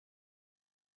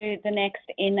the next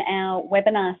in our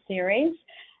webinar series.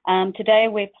 Today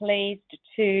we're pleased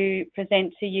to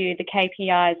present to you the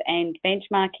KPIs and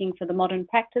benchmarking for the Modern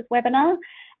Practice webinar,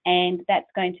 and that's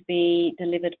going to be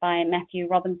delivered by Matthew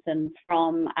Robinson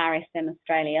from RSM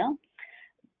Australia.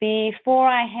 Before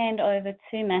I hand over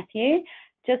to Matthew,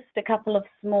 just a couple of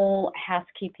small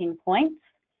housekeeping points.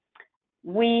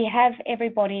 We have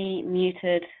everybody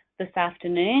muted this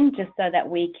afternoon just so that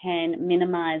we can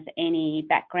minimise any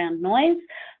background noise,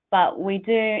 but we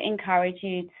do encourage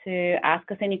you to ask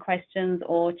us any questions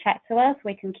or chat to us.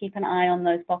 We can keep an eye on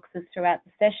those boxes throughout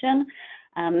the session.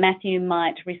 Matthew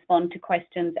might respond to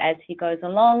questions as he goes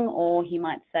along, or he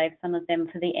might save some of them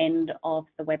for the end of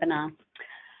the webinar.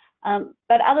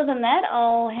 But other than that,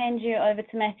 I'll hand you over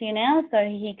to Matthew now so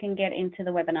he can get into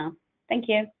the webinar. Thank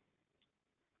you.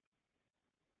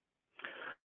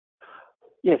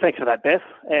 Yeah, thanks for that, Beth,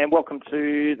 and welcome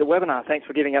to the webinar. Thanks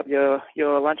for giving up your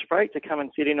lunch break to come and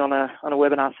sit in on a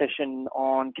webinar session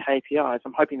on KPIs.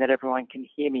 I'm hoping that everyone can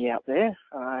hear me out there.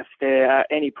 If there are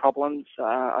any problems,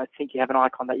 I think you have an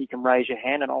icon that you can raise your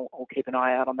hand, and I'll keep an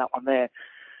eye out on that one there.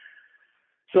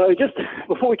 So just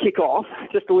before we kick off,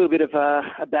 just a little bit of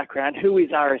a background. Who is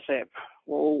RSM?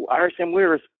 Well, RSM,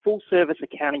 we're a full-service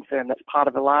accounting firm that's part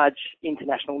of a large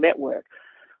international network.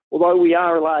 Although we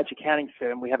are a large accounting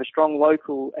firm, we have a strong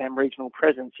local and regional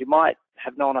presence. You might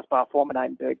have known us by our former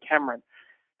name, Berg Cameron.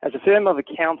 As a firm of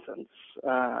accountants,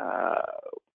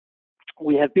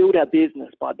 we have built our business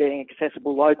by being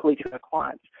accessible locally to our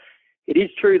clients. It is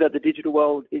true that the digital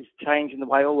world is changing the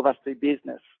way all of us do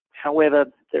business. However,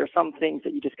 there are some things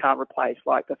that you just can't replace,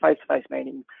 like the face-to-face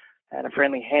meeting and a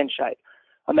friendly handshake.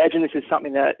 I imagine this is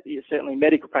something that certainly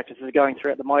medical practices are going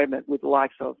through at the moment, with the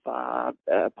likes of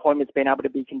appointments being able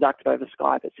to be conducted over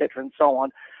Skype, etc., and so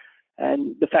on.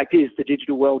 And the fact is, the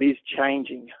digital world is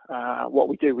changing what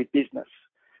we do with business.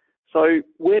 So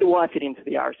where do I fit into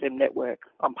the RSM network?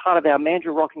 I'm part of our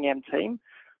Mandurah Rockingham team,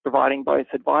 providing both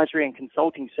advisory and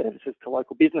consulting services to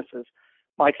local businesses.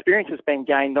 My experience has been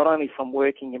gained not only from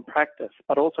working in practice,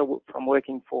 but also from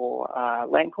working for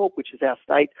Landcorp, which is our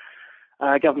state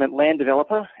government land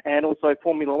developer, and also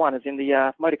Formula One, as in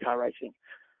the motorcar racing.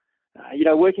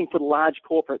 Working for the large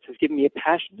corporates has given me a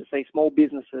passion to see small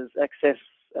businesses access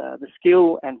the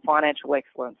skill and financial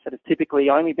excellence that has typically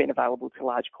only been available to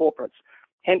large corporates.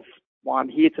 Hence why I'm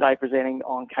here today presenting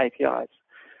on KPIs.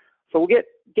 So we'll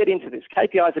get into this,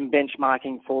 KPIs and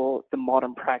benchmarking for the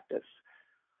modern practice.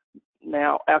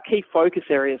 Now, our key focus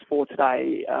areas for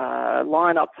today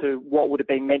line up to what would have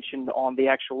been mentioned on the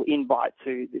actual invite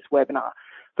to this webinar.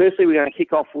 Firstly, we're going to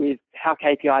kick off with how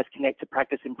KPIs connect to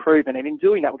practice improvement. And in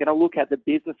doing that, we're going to look at the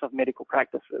business of medical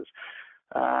practices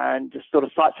and just sort of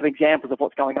cite some examples of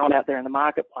what's going on out there in the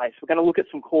marketplace. We're going to look at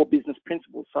some core business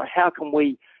principles. So how can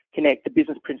we connect the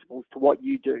business principles to what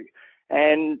you do?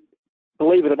 And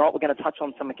believe it or not, we're going to touch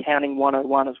on some accounting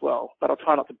 101 as well, but I'll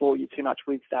try not to bore you too much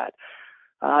with that.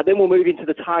 Then we'll move into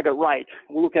the target rate.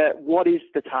 We'll look at what is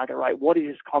the target rate, what is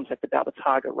this concept about the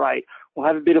target rate. We'll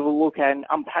have a bit of a look and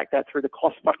unpack that through the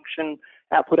cost function,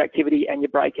 output activity, and your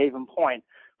break-even point.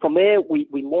 From there, we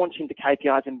launch into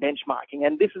KPIs and benchmarking,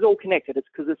 and this is all connected. It's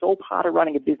because it's all part of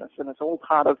running a business, and it's all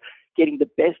part of getting the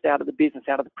best out of the business,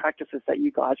 out of the practices that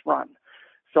you guys run.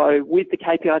 So with the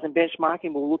KPIs and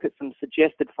benchmarking, we'll look at some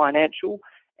suggested financial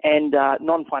and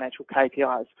non-financial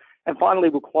KPIs. And finally,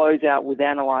 we'll close out with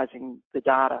analysing the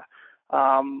data.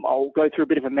 I'll go through a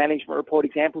bit of a management report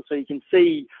example so you can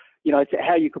see,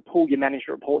 how you could pull your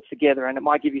management reports together, and it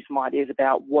might give you some ideas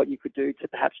about what you could do to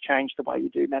perhaps change the way you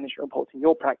do management reports in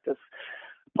your practice.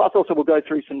 Plus, also, we'll go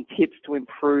through some tips to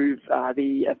improve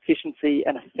the efficiency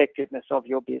and effectiveness of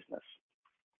your business.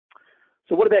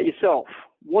 So what about yourself?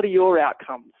 What are your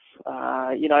outcomes?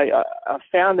 I've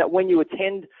found that when you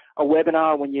attend a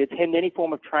webinar, when you attend any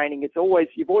form of training,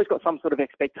 you've always got some sort of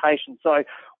expectation. So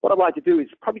what I'd like to do is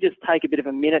probably just take a bit of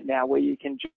a minute now where you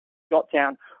can jot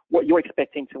down what you're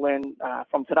expecting to learn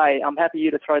from today. I'm happy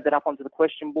you to throw that up onto the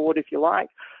question board if you like,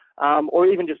 or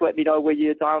even just let me know where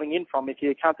you're dialing in from. If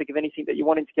you can't think of anything that you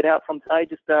wanted to get out from today,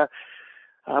 just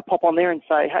pop on there and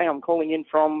say, hey, I'm calling in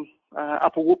from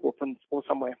Upper Whoop Whoop or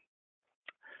somewhere.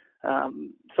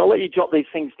 So I'll let you jot these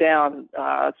things down.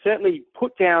 Certainly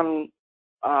put down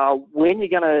when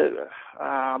you're going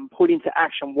to put into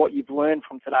action what you've learned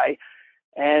from today,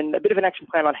 and a bit of an action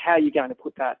plan on how you're going to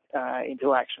put that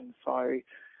into action. So,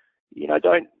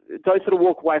 don't sort of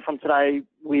walk away from today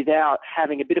without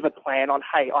having a bit of a plan on,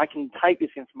 hey, I can take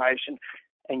this information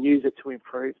and use it to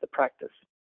improve the practice.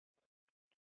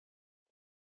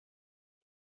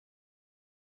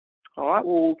 All right,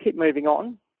 we'll keep moving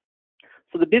on.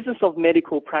 So the business of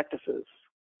medical practices.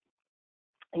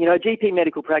 You know, GP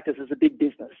medical practice is a big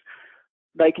business.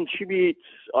 They contribute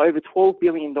over $12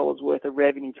 billion worth of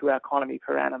revenue to our economy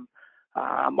per annum.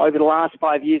 Over the last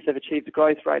 5 years, they've achieved a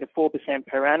growth rate of 4%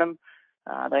 per annum.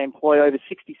 They employ over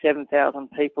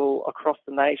 67,000 people across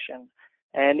the nation.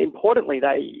 And importantly,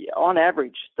 on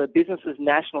average, the businesses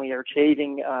nationally are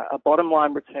achieving a bottom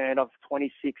line return of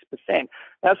 26%.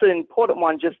 That's an important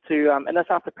one just to, and that's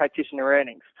after practitioner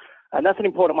earnings. And that's an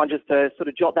important one just to sort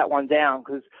of jot that one down,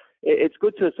 because it's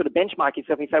good to sort of benchmark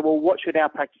yourself and say, well, what should our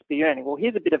practice be earning? Well,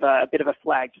 here's a bit of a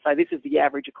flag to say this is the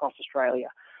average across Australia.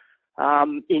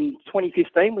 In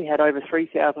 2015, we had over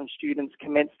 3,000 students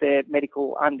commence their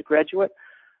medical undergraduate.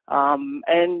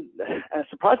 And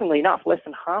surprisingly enough, less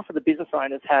than half of the business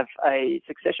owners have a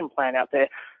succession plan out there.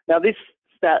 Now, this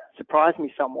stat surprised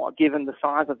me somewhat, given the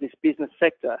size of this business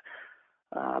sector.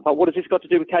 But what has this got to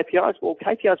do with KPIs? Well,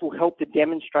 KPIs will help to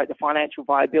demonstrate the financial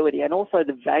viability and also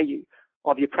the value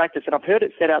of your practice. And I've heard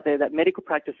it said out there that medical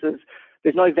practices,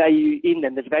 there's no value in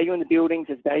them. There's value in the buildings,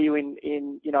 there's value in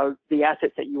you know, the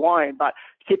assets that you own, but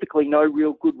typically no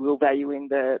real goodwill value in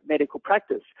the medical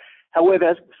practice. However,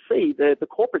 as we see, the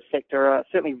corporate sector are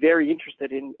certainly very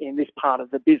interested in this part of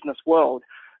the business world.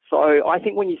 So I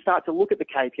think when you start to look at the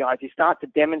KPIs, you start to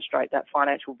demonstrate that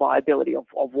financial viability of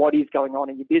what is going on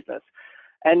in your business.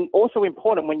 And also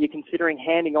important when you're considering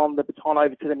handing on the baton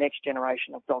over to the next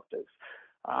generation of doctors.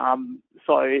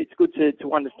 So it's good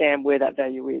to understand where that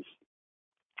value is.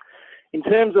 In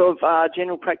terms of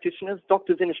general practitioners,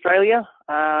 doctors in Australia,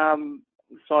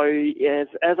 so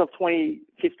as of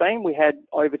 2015, we had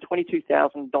over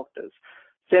 22,000 doctors.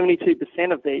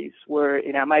 72% of these were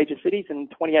in our major cities and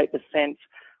 28%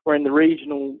 were in the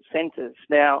regional centres.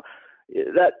 Now,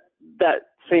 that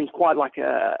seems quite like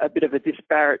a bit of a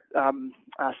disparate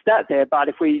stat there, but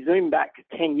if we zoom back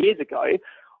 10 years ago,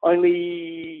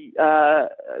 only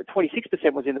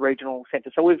 26% was in the regional centre.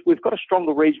 So we've got a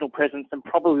stronger regional presence than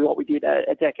probably what we did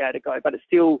a decade ago, but it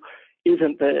still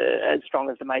isn't as strong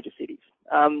as the major cities.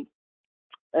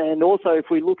 And also, if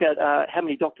we look at how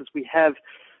many doctors we have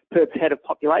per head of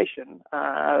population,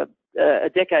 a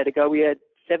decade ago we had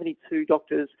 72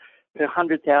 doctors per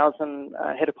 100,000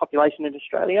 head of population in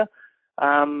Australia.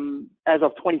 As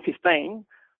of 2015,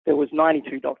 there was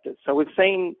 92 doctors. So we've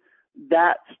seen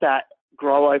that stat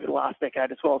grow over the last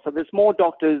decade as well. So there's more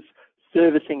doctors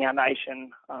servicing our nation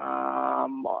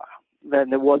than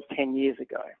there was 10 years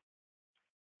ago.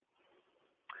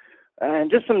 And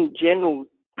just some general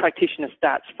practitioner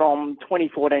stats from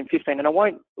 2014-15, and I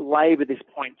won't labour this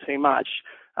point too much.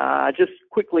 Just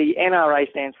quickly, NRA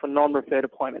stands for non-referred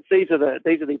appointments. These are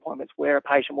the appointments where a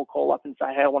patient will call up and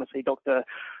say, hey, I want to see Dr.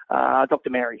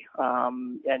 Mary,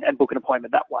 and book an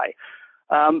appointment that way.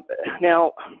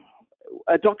 Now,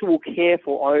 a doctor will care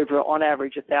for over, on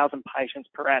average, 1,000 patients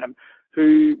per annum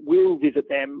who will visit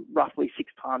them roughly 6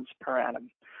 times per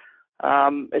annum.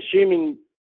 Assuming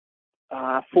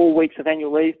 4 weeks of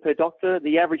annual leave per doctor,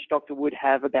 the average doctor would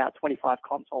have about 25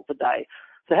 consults a day.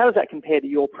 So how does that compare to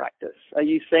your practice? Are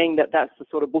you seeing that that's the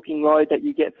sort of booking load that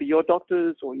you get for your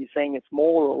doctors, or are you seeing it's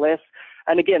more or less?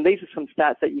 And again, these are some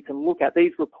stats that you can look at.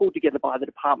 These were pulled together by the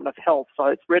Department of Health, so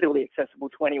it's readily accessible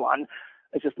to anyone.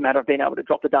 It's just a matter of being able to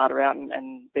drop the data out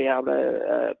and be able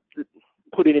to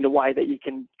put it in a way that you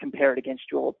can compare it against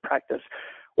your practice.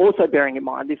 Also bearing in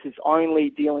mind, this is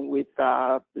only dealing with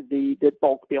the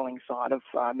bulk billing side of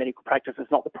medical practice. It's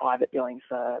not the private billings.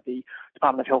 The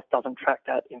Department of Health doesn't track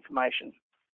that information.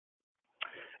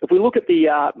 If we look at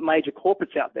the major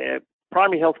corporates out there,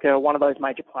 primary healthcare are one of those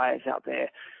major players out there,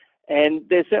 and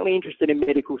they're certainly interested in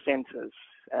medical centres.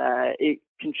 It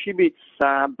contributes,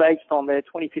 based on their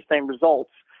 2015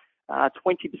 results,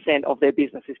 20% of their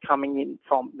business is coming in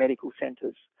from medical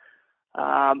centres.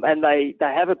 And they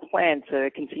have a plan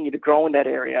to continue to grow in that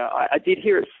area. I did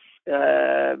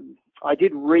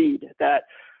read that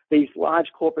these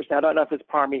large corporates, now I don't know if it's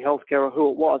primary healthcare or who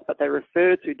it was, but they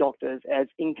refer to doctors as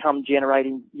income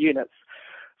generating units.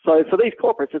 So for these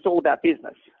corporates, it's all about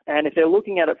business. And if they're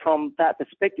looking at it from that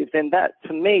perspective, then that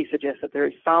to me suggests that there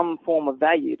is some form of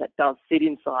value that does sit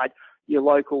inside your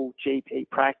local GP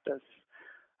practice.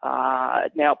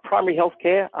 Now, primary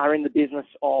healthcare are in the business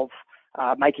of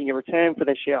making a return for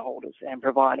their shareholders and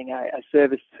providing a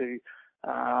service to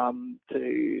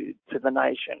the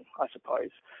nation, I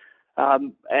suppose.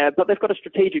 But they've got a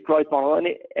strategic growth model, and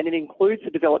it includes to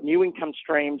develop new income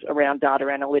streams around data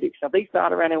analytics. Now, these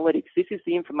data analytics, this is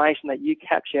the information that you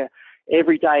capture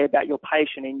every day about your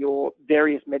patient in your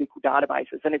various medical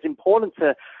databases, and it's important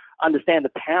to understand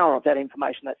the power of that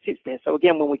information that sits there. So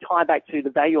again, when we tie back to the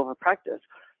value of a practice,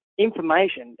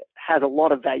 information has a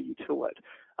lot of value to it.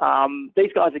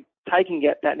 These guys are taking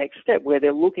it that next step where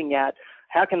they're looking at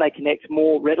how can they connect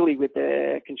more readily with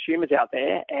their consumers out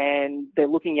there, and they're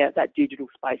looking at that digital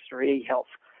space through e-health.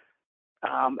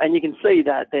 And you can see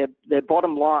that their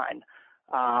bottom line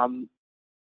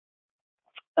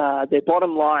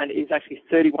is actually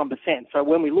 31%. So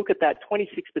when we look at that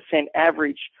 26%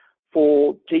 average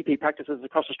for GP practices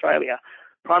across Australia,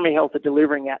 primary health are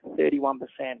delivering at 31%,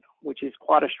 which is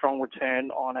quite a strong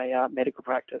return on a medical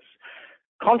practice.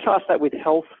 Contrast that with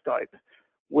HealthScope,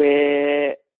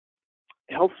 where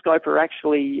HealthScope are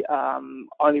actually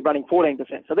only running 14%.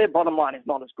 So their bottom line is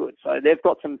not as good. So they've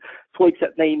got some tweaks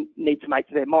that they need to make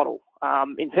to their model.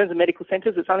 In terms of medical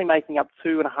centres, it's only making up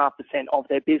 2.5% of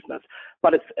their business,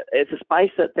 but it's a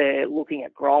space that they're looking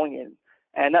at growing in.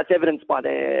 And that's evidenced by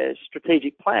their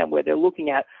strategic plan, where they're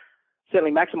looking at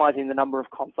certainly maximising the number of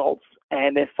consults,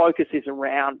 and their focus is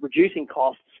around reducing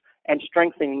costs and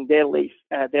strengthening their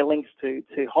links to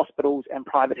hospitals and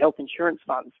private health insurance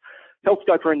funds.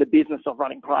 HealthScope are in the business of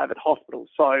running private hospitals.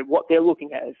 So what they're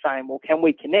looking at is saying, well, can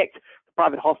we connect the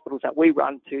private hospitals that we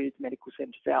run to the medical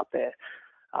centres out there?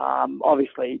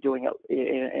 Obviously doing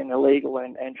it in a legal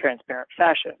and transparent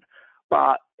fashion.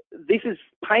 But this is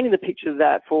painting the picture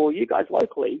that for you guys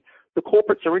locally, the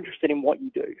corporates are interested in what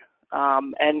you do.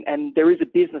 And there is a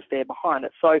business there behind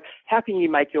it. So how can you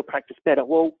make your practice better?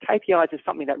 Well, KPIs is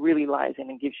something that really lays in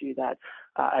and gives you that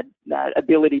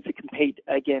ability to compete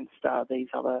against these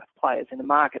other players in the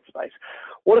market space.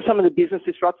 What are some of the business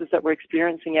disruptors that we're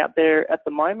experiencing out there at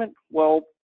the moment? Well,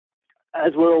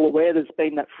 as we're all aware, there's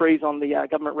been that freeze on the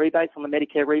government rebates, on the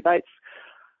Medicare rebates,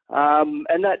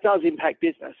 and that does impact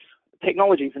business.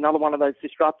 Technology is another one of those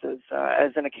disruptors.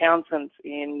 As an accountant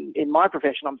in my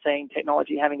profession, I'm seeing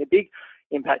technology having a big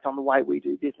impact on the way we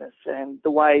do business and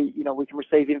the way we can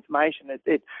receive information.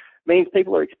 It means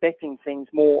people are expecting things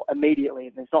more immediately,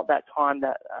 and there's not that time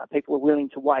that people are willing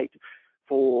to wait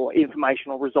for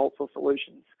information or results or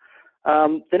solutions.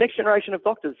 The next generation of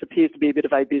doctors appears to be a bit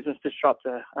of a business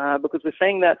disruptor because we're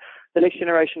seeing that the next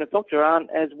generation of doctors aren't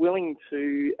as willing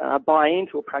to buy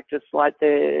into a practice like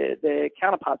their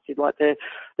counterparts did, like their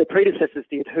predecessors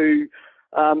did, who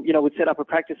would set up a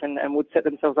practice and would set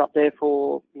themselves up there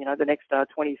for the next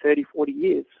 20, 30, 40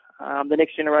 years. The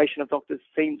next generation of doctors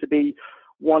seem to be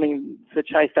wanting to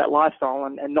chase that lifestyle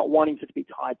and not wanting to be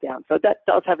tied down. So that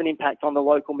does have an impact on the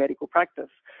local medical practice.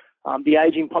 The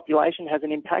ageing population has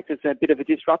an impact. It's a bit of a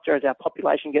disruptor. As our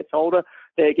population gets older,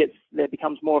 there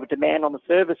becomes more of a demand on the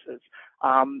services.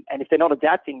 And if they're not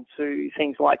adapting to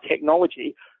things like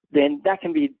technology, then that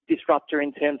can be a disruptor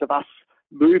in terms of us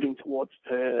moving towards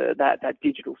that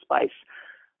digital space.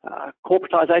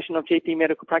 Corporatisation of GP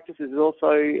medical practices is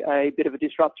also a bit of a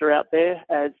disruptor out there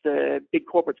as the big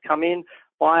corporates come in,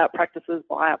 buy out practices,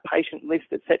 buy out patient lists,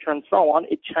 etc., and so on.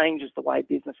 It changes the way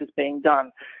business is being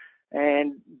done.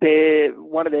 And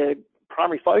one of their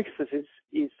primary focuses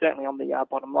is certainly on the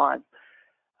bottom line.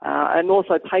 And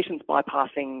also patients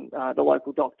bypassing the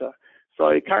local doctor.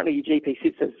 So currently your GP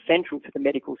sits as central to the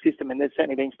medical system, and there's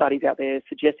certainly been studies out there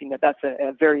suggesting that that's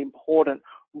a very important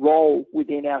role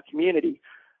within our community.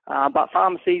 But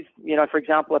pharmacies, for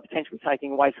example, are potentially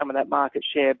taking away some of that market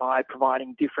share by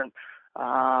providing different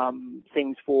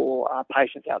things for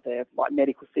patients out there, like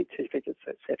medical certificates,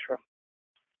 etc.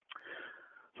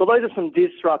 So those are some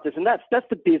disruptors, and that's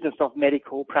the business of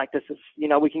medical practices.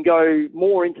 We can go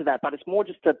more into that, but it's more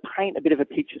just to paint a bit of a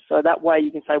picture. So that way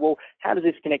you can say, well, how does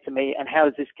this connect to me and how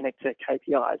does this connect to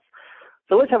KPIs?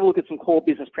 So let's have a look at some core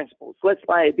business principles. Let's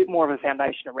lay a bit more of a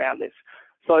foundation around this.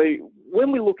 So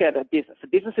when we look at a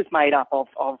business is made up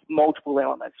of multiple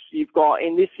elements. You've got,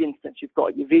 in this instance, you've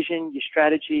got your vision, your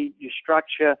strategy, your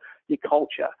structure, your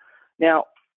culture. Now,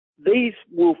 these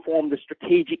will form the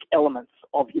strategic elements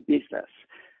of your business.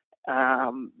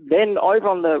 Then over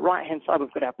on the right-hand side,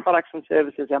 we've got our products and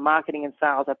services, our marketing and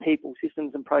sales, our people,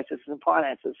 systems and processes and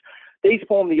finances. These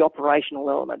form the operational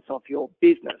elements of your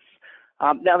business.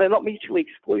 Now, they're not mutually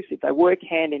exclusive. They work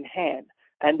hand in hand.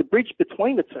 And the bridge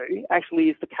between the two actually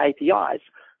is the KPIs.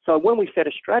 So when we set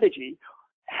a strategy,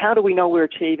 how do we know we're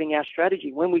achieving our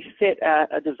strategy? When we set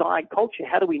a desired culture,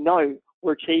 how do we know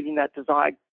we're achieving that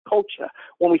desired culture?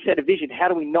 When we set a vision, how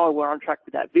do we know we're on track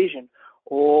with that vision?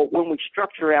 Or when we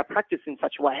structure our practice in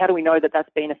such a way, how do we know that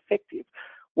that's been effective?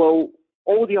 Well,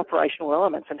 all the operational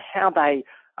elements and how they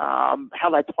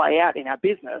play out in our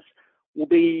business will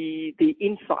be the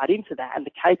insight into that, and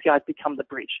the KPIs become the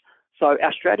bridge. So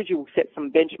our strategy will set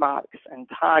some benchmarks and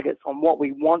targets on what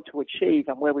we want to achieve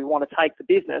and where we want to take the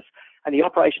business, and the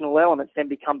operational elements then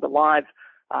become the live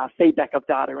feedback of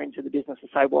data into the business to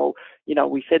say, well,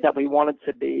 we said that we wanted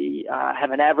to be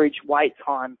have an average wait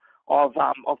time of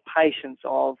patients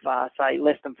of say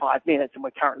less than 5 minutes, and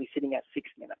we're currently sitting at 6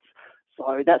 minutes.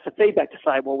 So that's the feedback to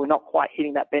say, well, we're not quite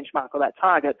hitting that benchmark or that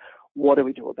target. What do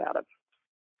we do about it?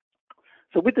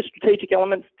 So with the strategic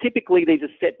elements, typically these are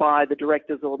set by the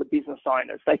directors or the business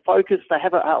owners. They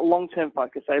have a long-term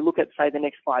focus. They look at, say, the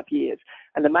next 5 years,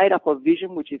 and they're made up of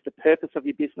vision, which is the purpose of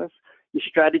your business, your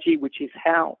strategy, which is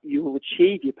how you will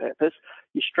achieve your purpose,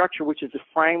 your structure, which is the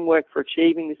framework for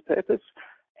achieving this purpose,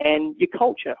 and your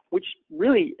culture, which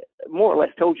really more or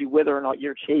less tells you whether or not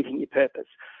you're achieving your purpose.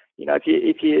 You know,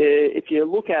 if you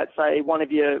look at, say, one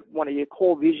of your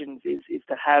core visions is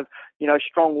to have, you know,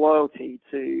 strong loyalty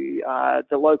to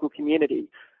the local community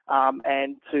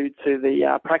and to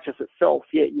the practice itself.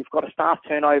 Yet you've got a staff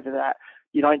turnover that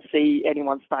you don't see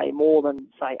anyone stay more than,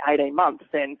 say, 18 months.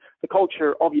 Then the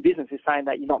culture of your business is saying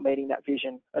that you're not meeting that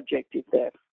vision objective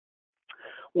there.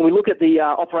 When we look at the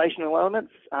operational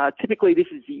elements, typically this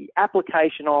is the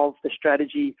application of the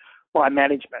strategy by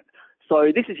management. So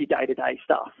this is your day-to-day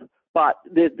stuff, but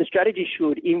the strategy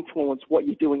should influence what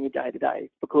you do in your day-to-day,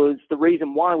 because the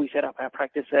reason why we set up our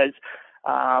practice as,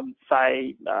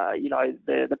 you know,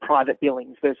 the private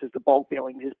billings versus the bulk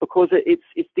billings is because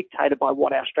it's dictated by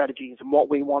what our strategy is and what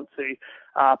we want to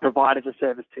provide as a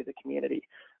service to the community.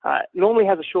 It normally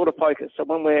has a shorter focus. So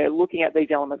when we're looking at these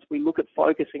elements, we look at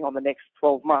focusing on the next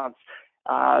 12 months.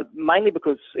 Mainly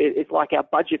because it's like our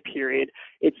budget period.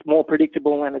 It's more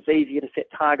predictable and it's easier to set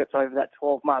targets over that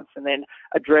 12 months and then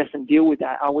address and deal with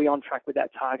that. Are we on track with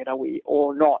that target? Are we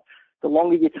or not? The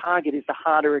longer your target is, the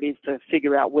harder it is to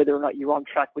figure out whether or not you're on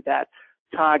track with that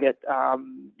target,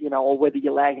 you know, or whether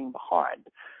you're lagging behind.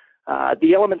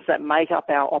 The elements that make up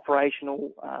our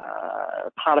operational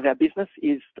part of our business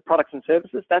is the products and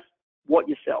services. That's what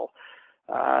you sell.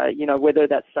 You know, whether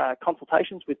that's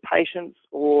consultations with patients,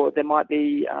 or there might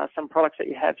be some products that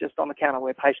you have just on the counter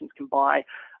where patients can buy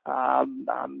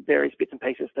various bits and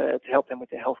pieces to help them with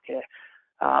their healthcare.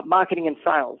 Marketing and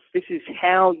sales. This is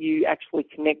how you actually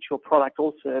connect your product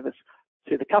or service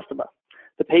to the customer.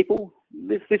 The people,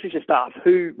 this is your staff.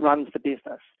 Who runs the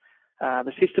business?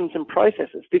 The systems and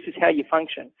processes. This is how you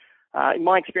function. In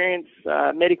my experience,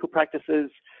 medical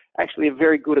practices actually are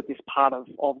very good at this part of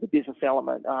the business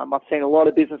element. I've seen a lot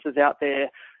of businesses out there,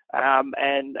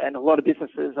 and a lot of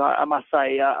businesses, I must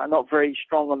say, are not very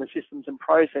strong on the systems and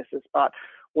processes. But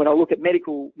when I look at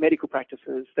medical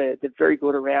practices, they're very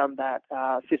good around that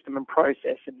system and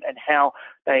process and how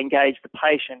they engage the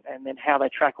patient, and then how they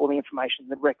track all the information,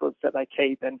 the records that they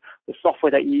keep, and the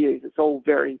software that you use. It's all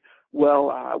very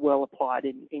well applied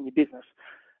in your business.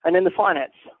 And then the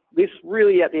finance. This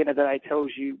really, at the end of the day,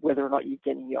 tells you whether or not you're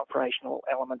getting the operational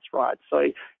elements right. So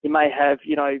you may have,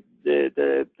 you know,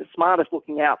 the smartest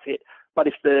looking outfit, but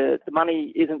if the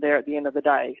money isn't there at the end of the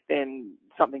day, then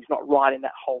something's not right in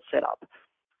that whole setup.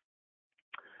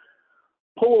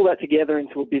 Pull all that together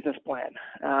into a business plan.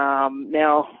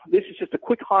 Now, this is just a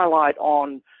quick highlight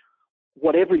on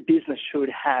what every business should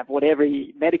have, what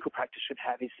every medical practice should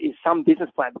have is some business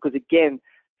plan, because again,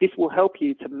 this will help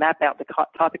you to map out the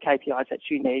type of KPIs that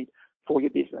you need for your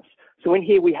business. So in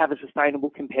here we have a sustainable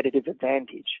competitive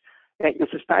advantage. Now, your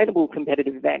sustainable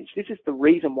competitive advantage, this is the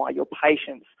reason why your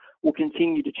patients will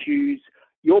continue to choose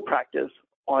your practice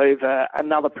over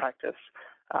another practice.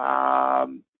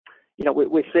 You know,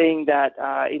 we're seeing that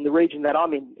in the region that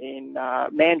I'm in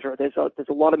Mandurah, there's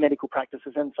a lot of medical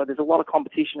practices, and so there's a lot of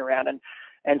competition around,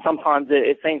 and sometimes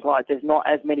it seems like there's not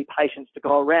as many patients to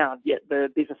go around, yet the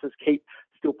businesses keep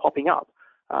still popping up.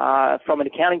 From an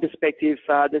accounting perspective,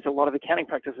 there's a lot of accounting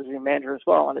practices in Mandurah as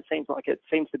well, and it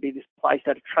seems to be this place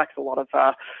that attracts a lot of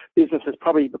businesses,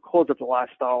 probably because of the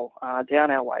lifestyle down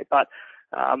our way. But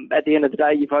at the end of the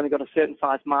day, you've only got a certain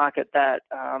size market that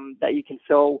you can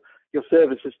sell your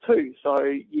services to. So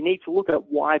you need to look at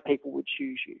why people would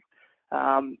choose you.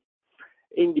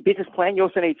 In your business plan, you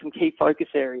also need some key focus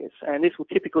areas, and this will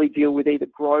typically deal with either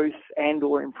growth and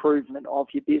or improvement of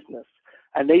your business.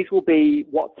 And these will be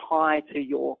what tie to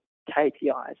your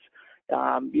KPIs.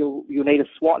 You'll need a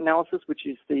SWOT analysis, which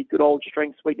is the good old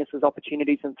strengths, weaknesses,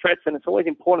 opportunities, and threats. And it's always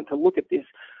important to look at this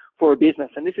for a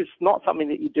business. And this is not something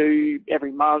that you do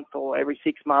every month or every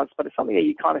 6 months, but it's something that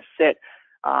you kind of set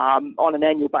on an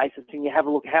annual basis, and you have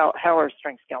a look, how are our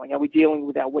strengths going? Are we dealing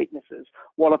with our weaknesses?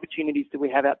 What opportunities do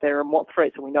we have out there, and what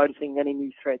threats are we noticing? Any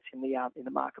new threats in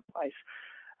the marketplace?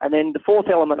 And then the fourth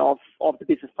element of the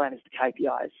business plan is the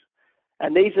KPIs.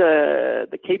 And these are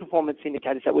the key performance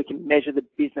indicators that we can measure the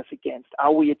business against.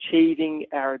 Are we achieving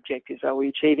our objectives? Are we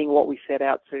achieving what we set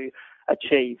out to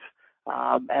achieve?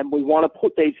 And we want to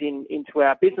put these into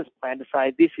our business plan to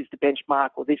say this is the benchmark,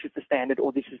 or this is the standard,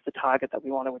 or this is the target that we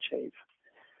want to achieve.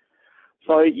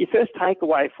 So your first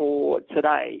takeaway for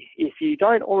today, if you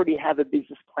don't already have a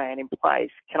business plan in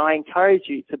place, can I encourage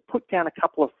you to put down a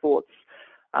couple of thoughts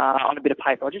on a bit of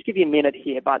paper? I'll just give you a minute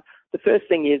here, but the first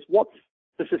thing is, what's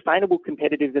the sustainable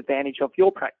competitive advantage of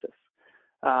your practice?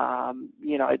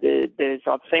 You know,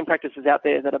 I've seen practices out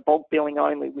there that are bulk billing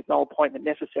only with no appointment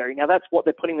necessary. Now, that's what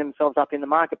they're putting themselves up in the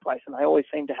marketplace, and they always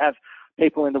seem to have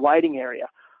people in the waiting area.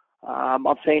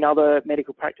 I've seen other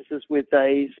medical practices with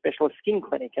a specialist skin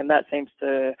clinic, and that seems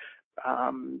to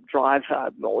drive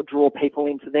or draw people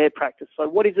into their practice. So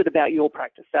what is it about your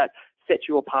practice that sets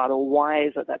you apart, or why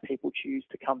is it that people choose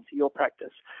to come to your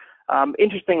practice?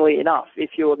 Interestingly enough,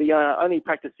 if you're the only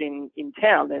practice in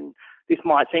town, then this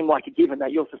might seem like a given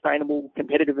that your sustainable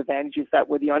competitive advantage is that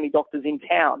we're the only doctors in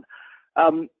town.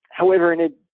 However, in a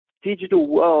digital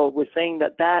world, we're seeing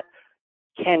that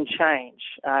can change.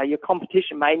 Your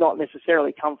competition may not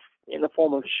necessarily come in the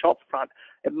form of shop front.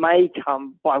 It may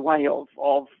come by way of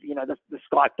you know, the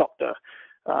Skype doctor,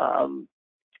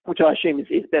 which I assume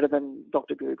is better than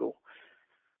Dr. Google.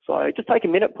 So just take a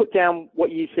minute, put down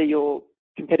what you see your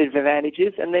competitive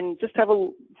advantages, and then just have a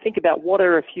think about what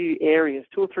are a few areas,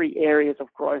 2 or 3 areas of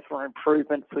growth or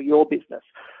improvement for your business.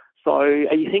 So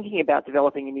are you thinking about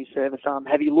developing a new service arm?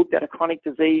 Have you looked at a chronic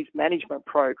disease management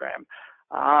program?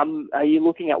 Are you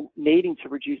looking at needing to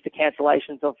reduce the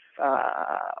cancellations of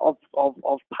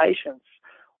patients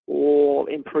or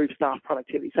improve staff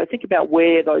productivity? So think about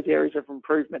where those areas of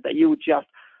improvement that you would just,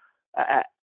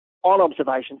 on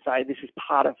observation, say this is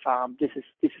part of this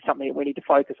is something that we need to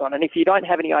focus on. And if you don't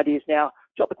have any ideas now,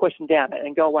 jot the question down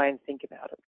and go away and think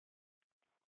about it.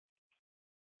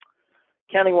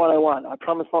 Counting 101. I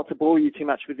promise not to bore you too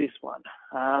much with this one.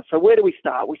 So where do we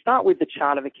start? We start with the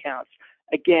chart of accounts.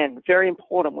 Again, very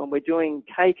important when we're doing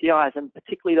KPIs, and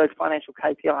particularly those financial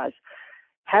KPIs,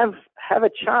 have a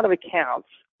chart of accounts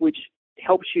which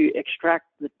helps you extract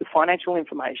the financial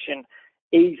information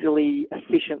easily,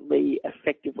 efficiently,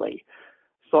 effectively.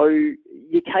 So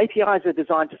your KPIs are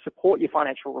designed to support your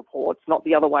financial reports, not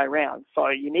the other way around. So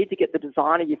you need to get the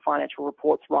design of your financial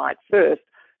reports right first,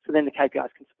 so then the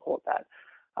KPIs can support that.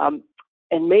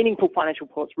 And meaningful financial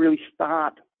reports really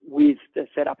start with the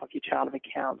setup of your chart of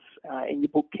accounts in your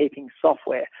bookkeeping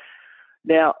software.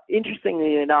 Now,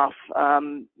 interestingly enough,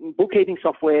 bookkeeping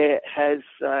software has,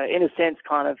 in a sense,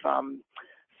 kind of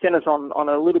sent us on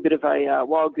a little bit of a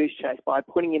wild goose chase by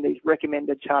putting in these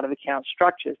recommended chart of account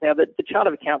structures. Now, the chart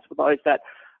of accounts, for those that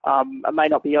may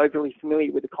not be overly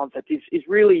familiar with the concept, is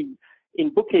really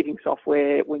in bookkeeping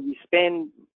software. When you spend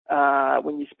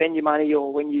your money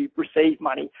or when you receive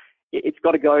money, it's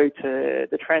got to go to,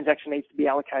 the transaction needs to be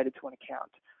allocated to an account.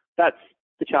 That's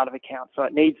the chart of accounts. So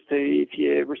it needs to, if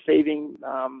you're receiving,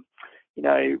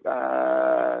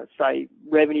 say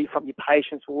revenue from your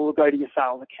patients, well, it'll go to your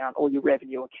sales account or your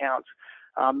revenue account.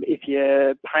 If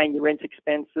you're paying your rent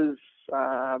expenses,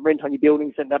 rent on your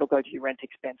buildings, then that'll go to your rent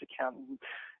expense account.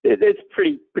 It's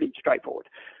pretty straightforward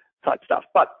type stuff.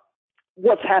 But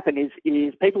what's happened is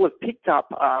people have picked up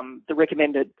the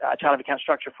recommended chart of account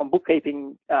structure from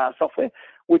bookkeeping software,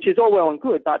 which is all well and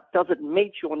good, but does it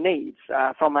meet your needs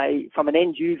from an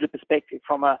end user perspective,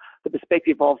 from the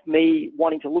perspective of me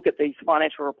wanting to look at these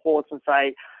financial reports and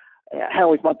say,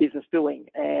 how is my business doing?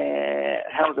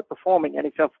 How is it performing? And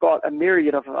if I've got a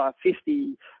myriad of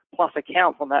 50 plus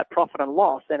accounts on that profit and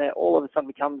loss, then it all of a sudden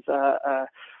becomes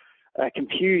a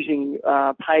confusing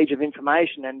page of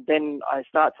information, and then I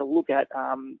start to look at,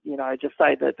 just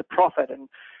say the profit,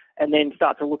 and then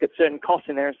start to look at certain costs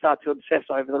in there and start to obsess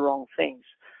over the wrong things.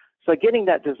 So getting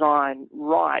that design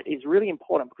right is really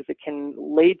important because it can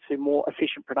lead to more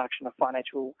efficient production of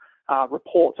financial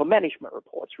reports or management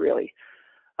reports, really.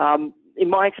 In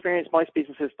my experience, most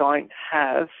businesses don't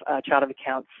have a chart of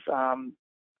accounts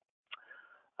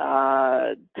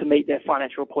to meet their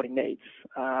financial reporting needs.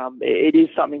 It is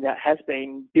something that has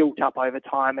been built up over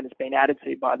time and has been added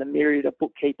to by the myriad of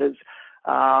bookkeepers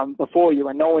before you,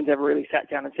 and no one's ever really sat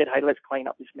down and said, hey, let's clean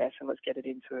up this mess and let's get it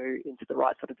into the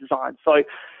right sort of design. So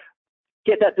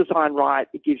get that design right.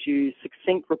 It gives you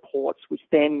succinct reports, which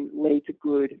then lead to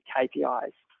good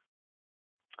KPIs.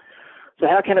 So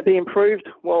how can it be improved?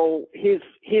 Well, here's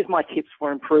my tips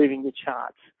for improving your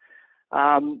charts.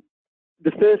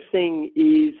 The first thing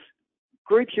is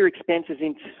group your expenses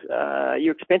into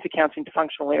your expense accounts into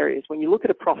functional areas. When you look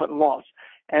at a profit and loss,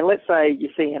 and let's say you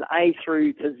see an A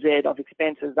through to Z of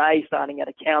expenses, A starting at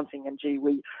accounting, and gee,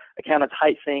 we accountants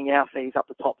hate seeing our fees up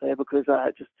the top there because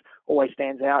it just always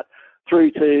stands out,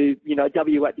 through to,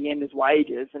 W at the end as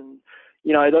wages, and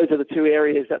those are the two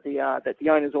areas that the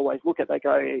owners always look at. They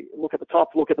go, look at the top,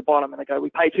 look at the bottom, and they go,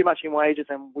 we pay too much in wages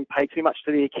and we pay too much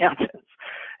to the accountants.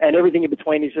 And everything in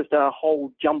between is just a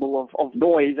whole jumble of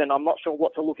noise, and I'm not sure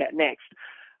what to look at next.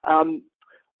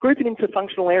 Group it into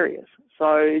functional areas.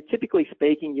 So typically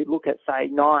speaking, you'd look at, say,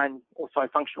 9 or so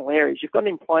functional areas. You've got an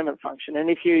employment function,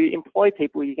 and if you employ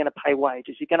people, you're going to pay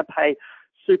wages, you're going to pay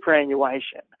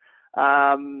superannuation.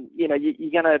 You're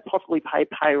going to possibly pay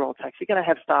payroll tax, you're going to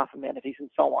have staff amenities and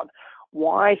so on.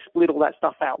 Why split all that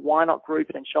stuff out? Why not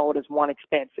group it and show it as one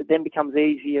expense? It then becomes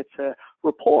easier to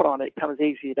report on, it becomes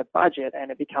easier to budget, and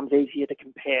it becomes easier to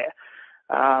compare.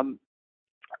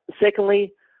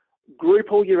 Secondly,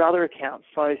 group all your other accounts,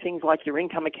 so things like your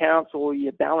income accounts or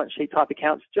your balance sheet type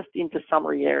accounts, just into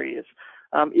summary areas.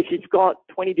 If you've got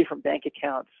 20 different bank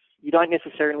accounts, you don't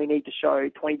necessarily need to show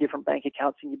 20 different bank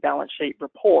accounts in your balance sheet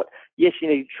report. Yes, you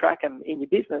need to track them in your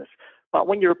business, but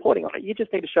when you're reporting on it, you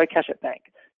just need to show cash at bank.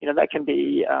 That can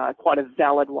be quite a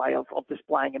valid way of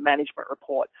displaying a management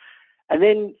report. And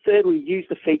then thirdly, use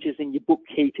the features in your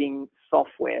bookkeeping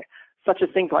software, such as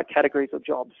things like categories or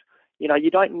jobs.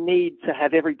 You don't need to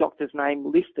have every doctor's name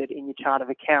listed in your chart of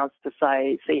accounts to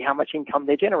see how much income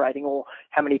they're generating or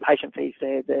how many patient fees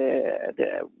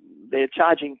they're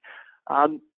charging.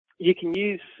 You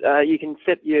can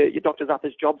set your doctors up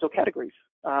as jobs or categories.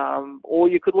 Or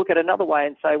you could look at another way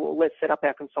and say, well, let's set up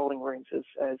our consulting rooms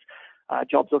as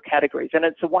jobs or categories. And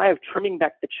it's a way of trimming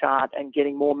back the chart and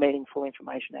getting more meaningful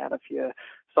information out of your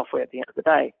software at the end of the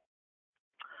day.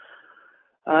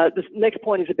 This next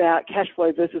point is about cash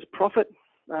flow versus profit.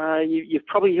 You've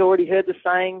probably already heard the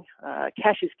saying,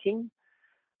 cash is king.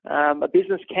 A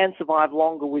business can survive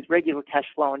longer with regular cash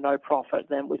flow and no profit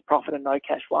than with profit and no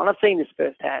cash flow. And I've seen this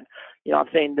firsthand. I've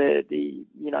seen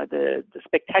the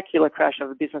spectacular crash of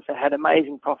a business that had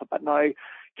amazing profit but no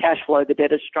cash flow. The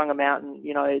debtors strung them out, and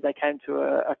they came to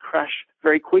a crash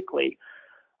very quickly.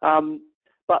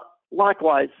 But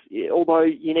likewise, although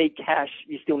you need cash,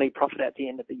 you still need profit at the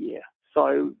end of the year.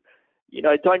 So,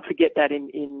 don't forget that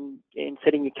in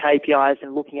setting your KPIs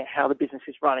and looking at how the business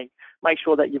is running. Make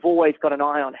sure that you've always got an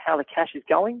eye on how the cash is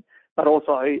going, but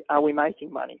also, are we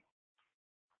making money?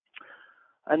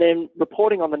 And then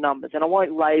reporting on the numbers. And I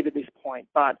won't labour this point,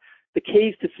 but the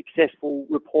keys to successful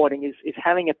reporting is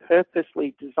having a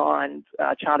purposely designed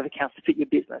chart of accounts to fit your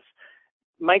business.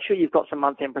 Make sure you've got some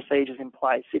month-end procedures in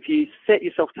place. If you set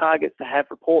yourself targets to have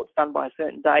reports done by a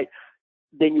certain date,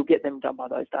 then you'll get them done by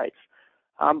those dates.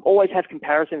 Always have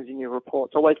comparisons in your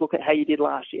reports. Always look at how you did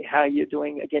last year, how you're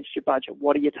doing against your budget,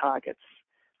 what are your targets.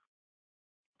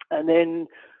 And then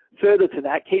further to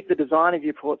that, keep the design of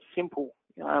your reports simple.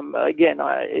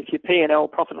 If your P&L,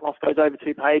 profit and loss, goes over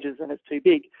 2 pages and it's too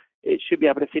big, it should be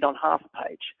able to fit on half a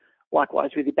page.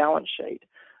 Likewise with your balance sheet.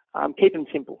 Keep them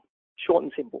simple, short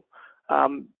and simple.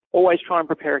 Always try and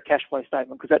prepare a cash flow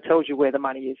statement, because that tells you where the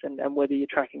money is and whether you're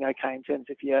tracking okay in terms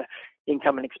of your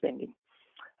income and expending.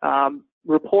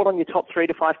 Report on your top 3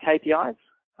 to 5 KPIs.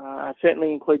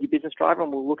 Certainly include your business driver,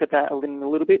 and we'll look at that in a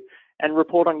little bit. And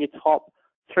report on your top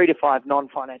 3 to 5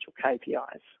 non-financial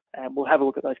KPIs. And we'll have a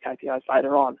look at those KPIs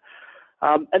later on.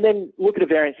 And then look at a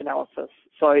variance analysis.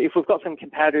 So if we've got some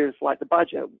comparators like the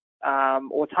budget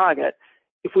or target,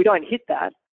 if we don't hit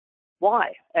that,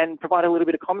 why? And provide a little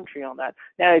bit of commentary on that.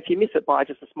 Now, if you miss it by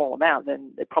just a small amount,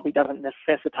 then it probably doesn't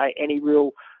necessitate any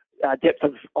real depth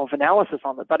of analysis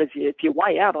on it. But if you're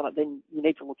way out on it, then you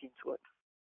need to look into it.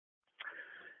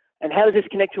 And how does this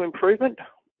connect to improvement?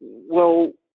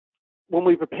 Well, when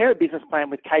we prepare a business plan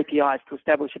with KPIs to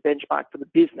establish a benchmark for the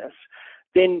business,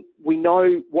 then we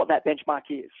know what that benchmark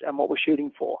is and what we're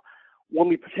shooting for. When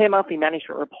we prepare monthly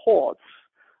management reports,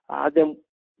 then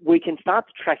we can start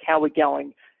to track how we're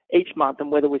going each month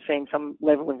and whether we're seeing some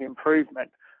level of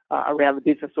improvement around the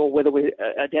business, or whether we're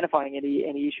identifying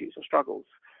any issues or struggles.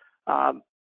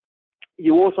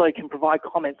 You also can provide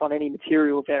comments on any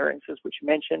material variances which you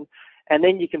mentioned, and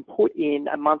then you can put in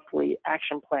a monthly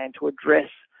action plan to address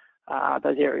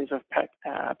those areas of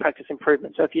practice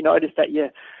improvement. So if you notice that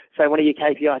say one of your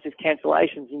KPIs is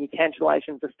cancellations, and your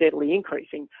cancellations are steadily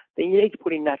increasing, then you need to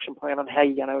put in an action plan on how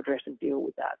you're going to address and deal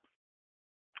with that.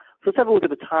 So let's have a look at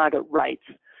the target rates.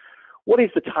 What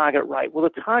is the target rate? Well,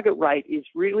 the target rate is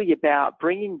really about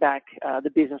bringing back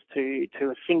the business to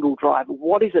a single driver.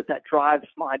 What is it that drives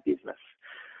my business?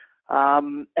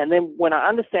 And then when I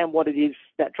understand what it is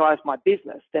that drives my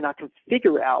business, then I can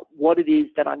figure out what it is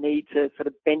that I need to sort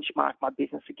of benchmark my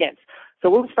business against. So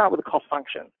we'll start with the cost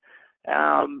function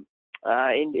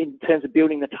in terms of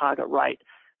building the target rate.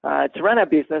 To run our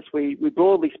business, we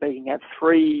broadly speaking have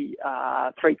three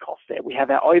costs there. We have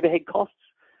our overhead costs,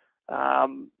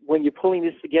 when you're pulling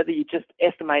this together, you just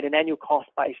estimate an annual cost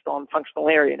based on functional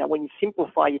area. Now, when you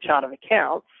simplify your chart of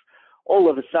accounts, all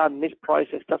of a sudden this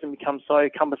process doesn't become so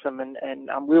cumbersome and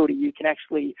unwieldy. You can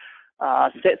actually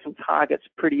set some targets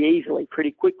pretty easily,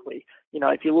 pretty quickly.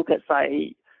 If you look at,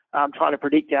 say, trying to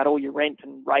predict out all your rent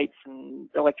and rates and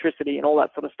electricity and all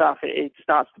that sort of stuff, it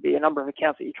starts to be a number of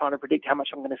accounts that you're trying to predict how much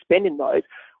I'm going to spend in those.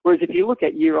 Whereas if you look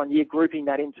at year on year, grouping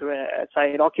that into,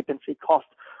 say, an occupancy cost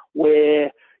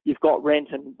where you've got rent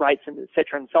and rates and et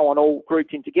cetera and so on all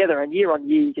grouped in together, and year on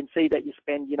year you can see that you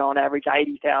spend, on average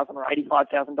 $80,000 or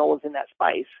 $85,000 in that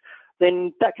space,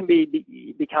 then that can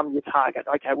become your target.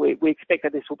 Okay, we expect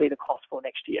that this will be the cost for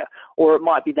next year, or it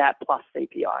might be that plus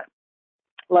CPI.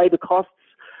 Labour costs,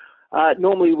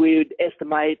 normally we'd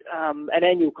estimate an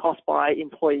annual cost by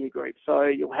employee group. So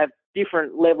you'll have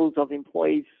different levels of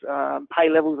employees, pay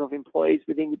levels of employees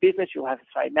within your business. You'll have,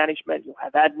 say, management, you'll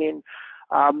have admin.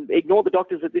 Ignore the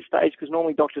doctors at this stage because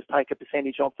normally doctors take a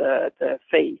percentage of the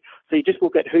fee. So you just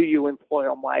look at who you employ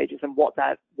on wages and what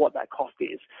that cost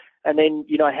is. And then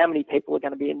you know how many people are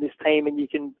going to be in this team, and you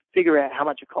can figure out how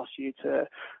much it costs you to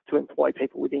employ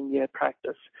people within your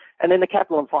practice. And then the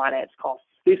capital and finance costs.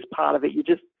 This part of it, you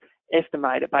just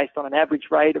estimate it based on an average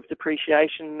rate of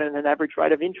depreciation and an average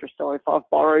rate of interest. So if I've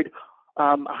borrowed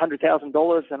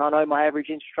 $100,000 and I know my average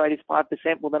interest rate is 5%,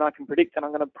 well then I can predict that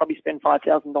I'm going to probably spend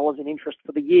 $5,000 in interest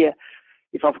for the year.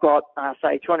 If I've got,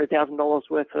 say, $200,000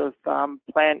 worth of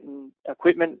plant and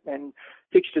equipment and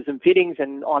fixtures and fittings,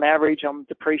 and on average I'm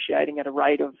depreciating at a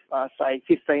rate of, say,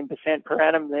 15% per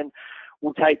annum, then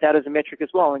we'll take that as a metric as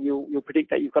well, and you'll predict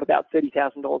that you've got about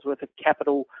 $30,000 worth of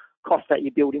capital cost that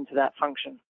you build into that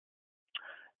function.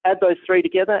 Add those three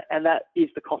together, and that is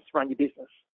the cost to run your business.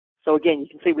 So again, you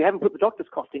can see we haven't put the doctor's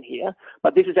cost in here,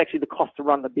 but this is actually the cost to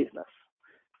run the business.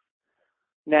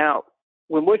 Now,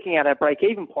 when working out our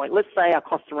break-even point, let's say our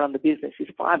cost to run the business is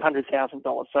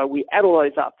 $500,000. So we add all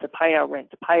those up to pay our rent,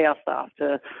 to pay our staff,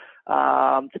 to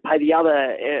pay the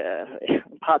other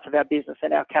parts of our business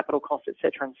and our capital costs,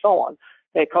 etc., and so on.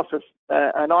 It costs us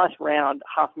a nice round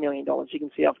 $500,000. You can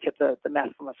see I've kept the math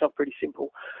for myself pretty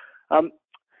simple.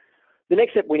 The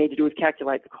next step we need to do is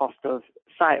calculate the cost of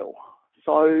sale.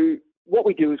 So what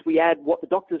we do is we add what the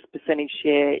doctor's percentage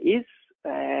share is,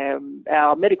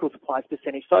 our medical supplies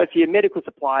percentage. So if your medical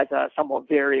supplies are somewhat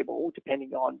variable,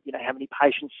 depending on how many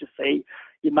patients you see,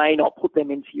 you may not put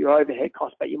them into your overhead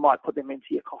cost, but you might put them into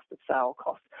your cost of sale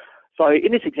cost. So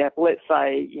in this example, let's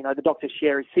say the doctor's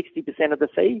share is 60% of the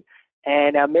fee,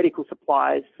 and our medical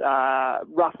supplies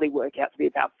roughly work out to be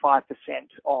about 5%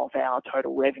 of our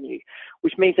total revenue,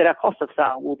 which means that our cost of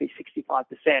sale will be 65%.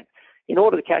 In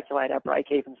order to calculate our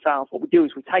break-even sales, what we do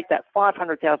is we take that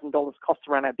 $500,000 cost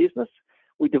to run our business,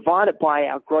 we divide it by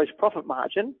our gross profit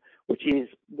margin, which is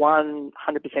 100%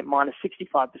 minus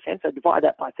 65%, so divide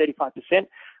that by 35%, and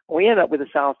we end up with a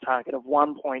sales target of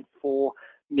 $1.4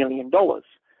 million.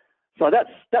 So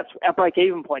that's our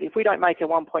break-even point. If we don't make a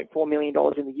 $1.4 million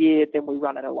in the year, then we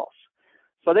run at a loss.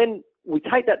 So then we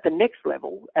take that to the next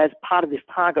level as part of this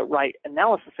target rate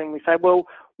analysis, and we say, well,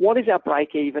 what is our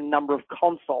break-even number of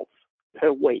consults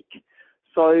per week?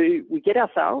 So we get our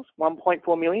sales,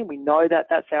 1.4 million. We know that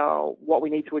that's what we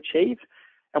need to achieve,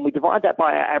 and we divide that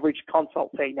by our average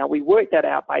consult fee. Now, we work that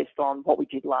out based on what we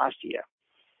did last year.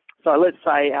 So let's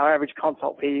say our average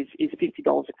consult fee is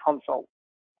 $50 a consult.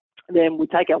 Then we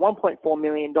take our $1.4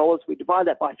 million, we divide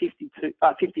that by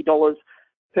 $50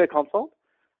 per consult,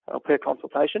 or per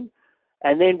consultation,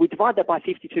 and then we divide that by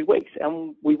 52 weeks,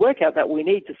 and we work out that we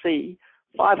need to see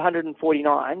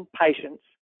 549 patients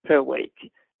per week.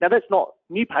 Now, that's not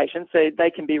new patients, so they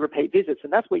can be repeat visits,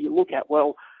 and that's where you look at,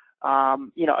 well,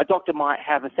 a doctor might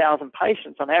have 1,000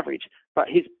 patients on average, but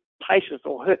his patients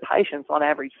or her patients on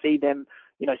average see them,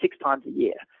 6 times a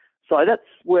year. So that's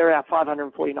where our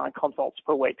 549 consults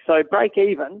per week. So break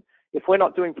even, if we're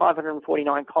not doing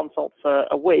 549 consults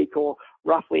a week, or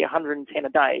roughly 110 a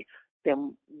day,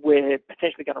 then we're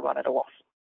potentially going to run at a loss.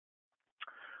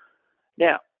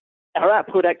 Now, our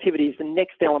output activity is the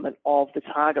next element of the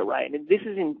target rate, and this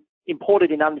is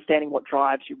important in understanding what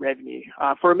drives your revenue.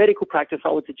 For a medical practice,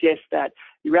 I would suggest that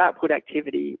your output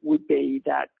activity would be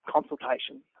that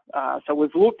consultation. So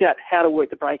we've looked at how to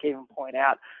work the break-even point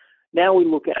out. Now we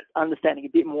look at understanding a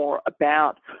bit more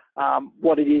about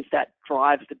what it is that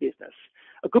drives the business.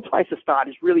 A good place to start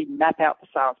is really map out the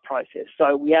sales process.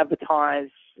 So we advertise,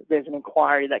 there's an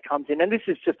inquiry that comes in, and this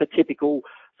is just a typical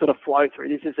sort of flow through.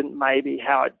 This isn't maybe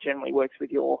how it generally works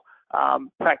with your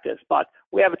practice, but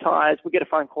we advertise, we get a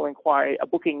phone call inquiry, a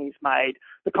booking is made,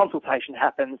 the consultation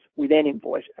happens, we then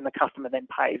invoice, and the customer then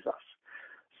pays us.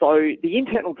 So the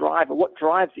internal driver, what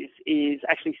drives this is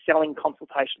actually selling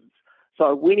consultations.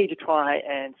 So we need to try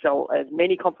and sell as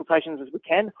many consultations as we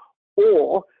can,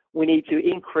 or we need to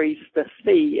increase the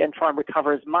fee and try and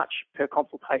recover as much per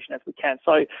consultation as we can.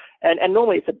 So, and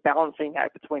normally it's a balancing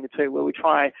act between the two, where we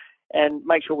try and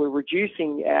make sure we're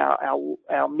reducing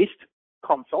our missed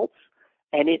consults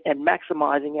and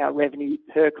maximising our revenue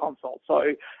per consult.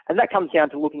 So, and that comes down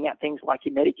to looking at things like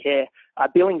your Medicare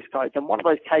billings codes. And one of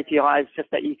those KPIs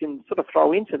just that you can sort of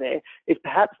throw into there is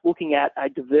perhaps looking at a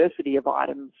diversity of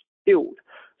items billed.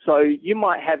 So you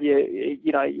might have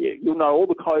you'll know all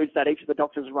the codes that each of the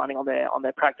doctors are running on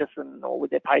their practice or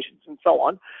with their patients and so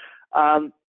on.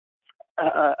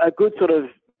 A good sort of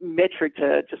metric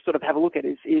to just sort of have a look at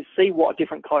is see what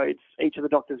different codes each of the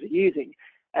doctors are using.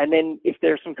 And then if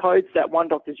there are some codes that one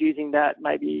doctor's using that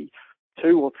maybe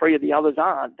 2 or 3 of the others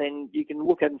aren't, then you can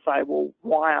look at and say, well,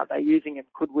 why aren't they using it?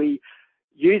 Could we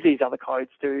use these other codes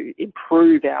to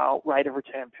improve our rate of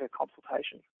return per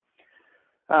consultation?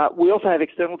 We also have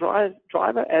external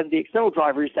driver, and the external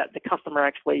driver is that the customer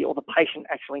actually, or the patient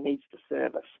actually needs the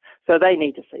service. So they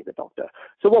need to see the doctor.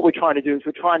 So what we're trying to do is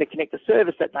we're trying to connect the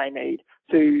service that they need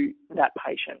to that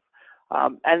patient.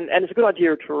 And it's a good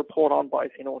idea to report on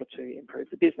both in order to improve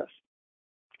the business.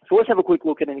 So let's have a quick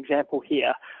look at an example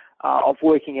here of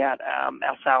working out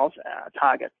our sales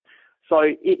target. So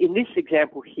in this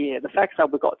example here, the facts are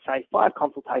we've got, say, 5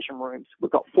 consultation rooms.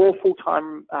 We've got 4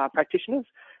 full-time practitioners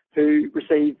who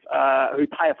receive, who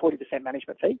pay a 40%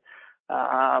 management fee.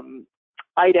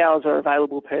 8 hours are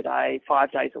available per day,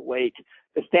 5 days a week.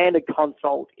 The standard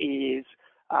consult is,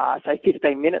 say,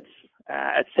 15 minutes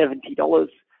at $70.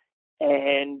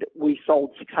 And we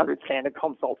sold 600 standard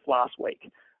consults last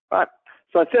week, right?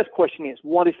 So the first question is,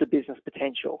 what is the business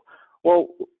potential? Well,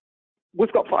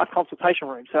 we've got 5 consultation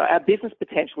rooms, so our business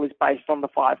potential is based on the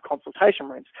 5 consultation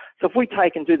rooms. So if we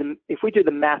take and if we do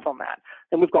the math on that,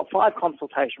 then we've got 5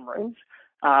 consultation rooms.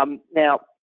 Now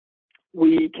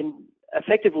we can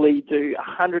effectively do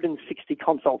 160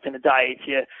 consults in a day.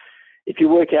 If you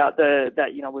work out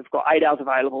that we've got 8 hours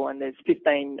available and there's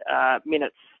 15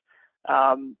 minutes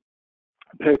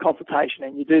per consultation,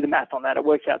 and you do the math on that, it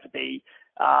works out to be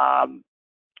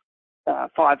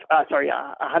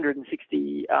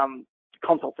 160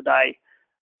 consults a day.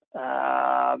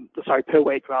 Per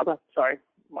week rather. Sorry,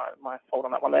 my fault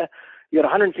on that one there. You got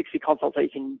 160 consults that you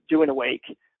can do in a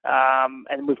week,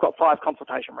 and we've got 5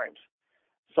 consultation rooms.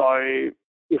 So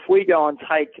if we go and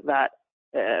take that,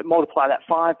 multiply that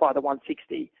 5 by the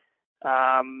 160,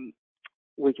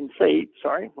 we can see.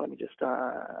 Sorry, let me just.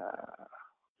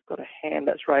 Got a hand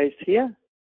that's raised here.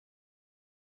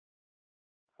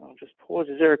 I'll just pause.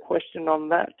 Is there a question on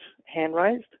that hand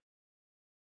raised?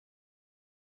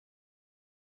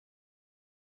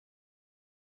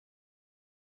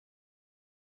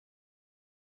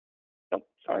 Oh,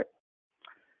 sorry.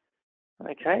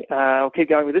 Okay, I'll keep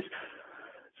going with this.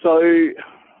 So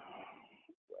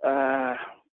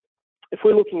if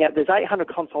we're looking at, there's 800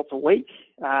 consults a week,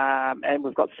 and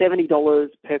we've got $70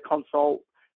 per consult,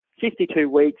 52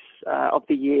 weeks of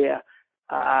the year,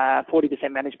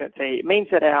 40% management fee. It means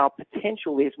that our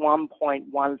potential is $1.16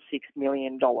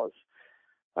 million.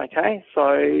 Okay,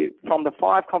 so from the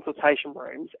 5 consultation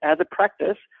rooms, as a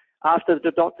practice, after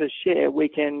the doctor's share, we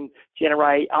can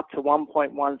generate up to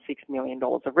 $1.16 million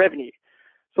of revenue.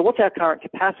 So what's our current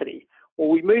capacity? Well,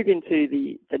 we move into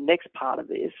the next part of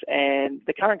this, and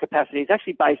the current capacity is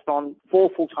actually based on 4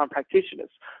 full-time practitioners.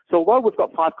 So although we've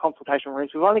got 5 consultation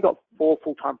rooms, we've only got 4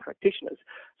 full-time practitioners.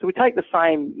 So we take the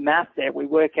same math there, we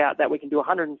work out that we can do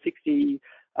 160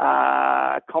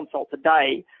 consults a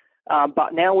day,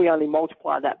 but now we only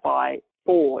multiply that by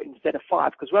 4 instead of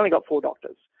 5, because we only got 4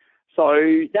 doctors.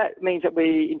 So that means that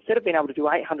we, instead of being able to do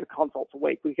 800 consults a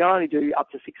week, we can only do up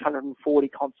to 640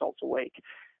 consults a week.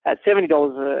 At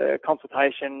 $70 a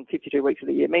consultation, 52 weeks of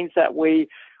the year, means that we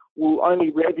will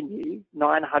only revenue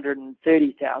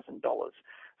 $930,000.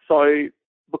 So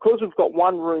because we've got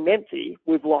 1 room empty,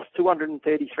 we've lost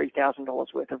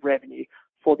 $233,000 worth of revenue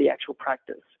for the actual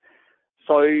practice.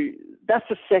 So that's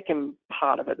the second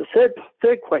part of it. The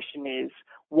third question is,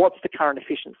 what's the current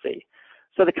efficiency?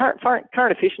 So the current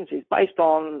efficiency is based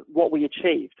on what we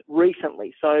achieved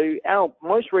recently. So our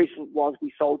most recent was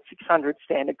we sold 600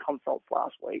 standard consults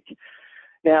last week.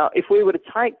 Now, if we were to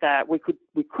take that, we could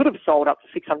have sold up to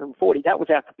 640. That was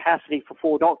our capacity for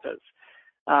 4 doctors,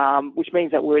 which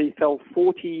means that we fell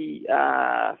 40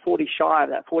 shy of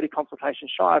that, 40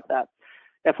 consultations shy of that.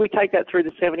 Now, if we take that through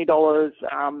the $70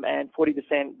 and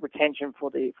 40% retention for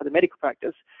the medical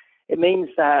practice, it means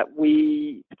that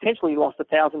we potentially lost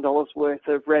 $1,000 worth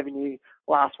of revenue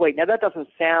last week. Now, that doesn't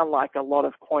sound like a lot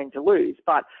of coin to lose,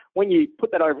 but when you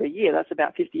put that over a year, that's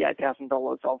about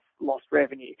 $58,000 of lost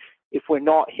revenue if we're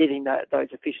not hitting those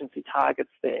efficiency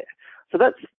targets there. So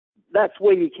that's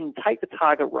where you can take the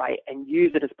target rate and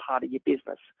use it as part of your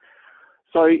business.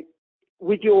 So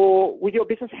with your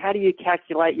business, how do you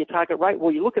calculate your target rate?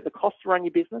 Well, you look at the cost to run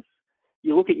your business.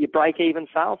 You look at your break-even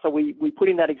sales. So we put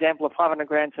in that example of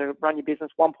 $500,000 to run your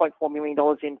business, $1.4 million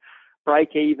in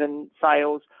break-even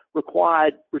sales,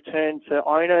 required return to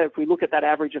owner. If we look at that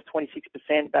average of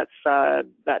 26%, that's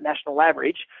that national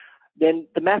average, then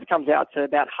the math comes out to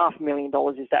about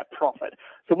 $500,000 is that profit.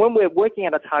 So when we're working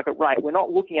at a target rate, we're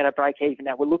not looking at a break-even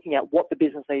now. We're looking at what the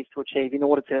business needs to achieve in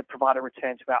order to provide a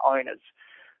return to our owners.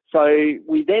 So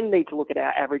we then need to look at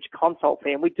our average consult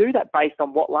fee, and we do that based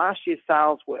on what last year's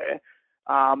sales were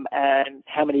and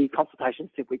how many consultations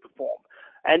did we perform.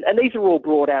 And these are all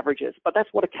broad averages, but that's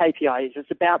what a KPI is.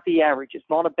 It's about the average. It's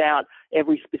not about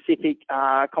every specific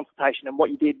consultation and what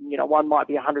you did. You know, one might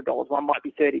be $100, one might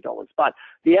be $30, but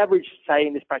the average, say,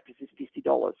 in this practice is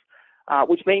 $50,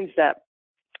 which means that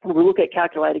when we look at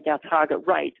calculating our target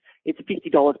rate, it's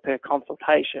 $50 per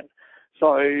consultation.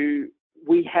 So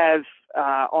we have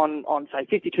on say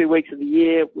 52 weeks of the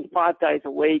year with 5 days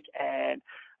a week and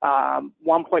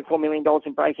 $1.4 million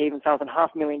in break-even sales and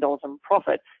 $500,000 in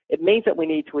profit, it means that we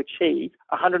need to achieve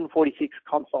 146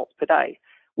 consults per day,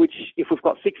 which if we've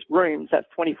got 6 rooms, that's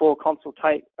 24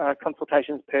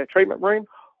 consultations per treatment room,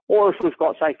 or if we've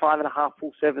got, say, 5.5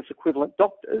 full-service equivalent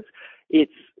doctors,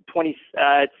 it's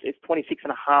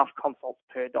 26.5 consults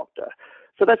per doctor.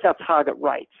 So that's our target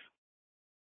rates.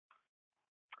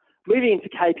 Moving into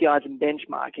KPIs and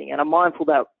benchmarking, and I'm mindful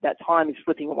that time is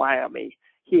slipping away on me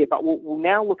here, but we'll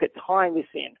now look at tying this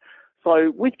in.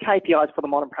 So with KPIs for the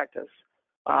modern practice,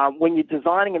 when you're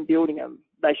designing and building them,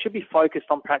 they should be focused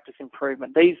on practice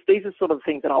improvement. These are sort of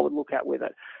things that I would look at with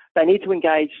it. They need to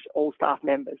engage all staff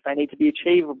members. They need to be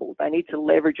achievable. They need to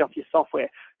leverage off your software.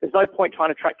 There's no point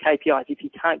trying to track KPIs if you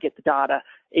can't get the data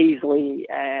easily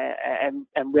and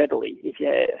readily. If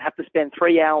you have to spend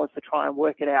 3 hours to try and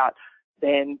work it out,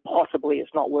 then possibly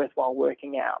it's not worthwhile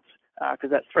working out,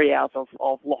 because that's 3 hours of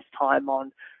lost time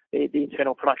on the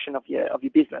internal production of your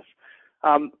business.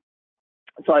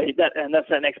 So that's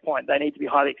the next point. They need to be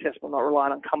highly accessible, not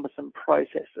relying on cumbersome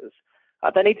processes.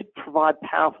 They need to provide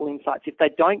powerful insights. If they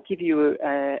don't give you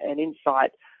an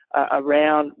insight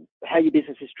around how your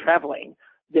business is traveling,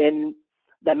 then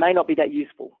they may not be that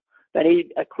useful. They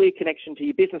need a clear connection to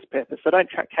your business purpose. So don't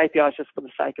track KPIs just for the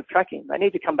sake of tracking. They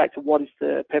need to come back to what is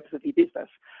the purpose of your business.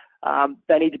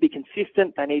 They need to be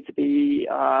consistent. They need to be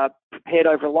prepared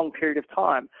over a long period of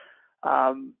time.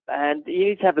 And you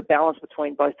need to have a balance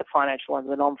between both the financial and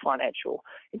the non-financial.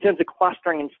 In terms of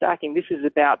clustering and stacking, this is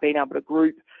about being able to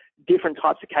group different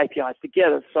types of KPIs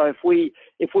together. So if we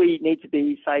need to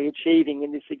be, say, achieving,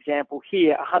 in this example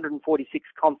here, 146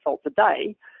 consults a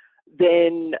day,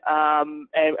 then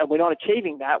and we're not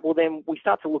achieving that, well, then we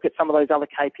start to look at some of those other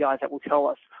KPIs that will tell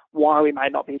us why we may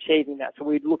not be achieving that. So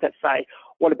we'd look at, say,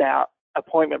 what about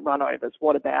appointment runovers?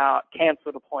 What about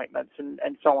cancelled appointments, and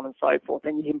so on and so forth?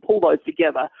 And you can pull those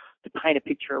together to paint a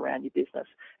picture around your business.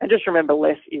 And just remember,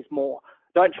 less is more.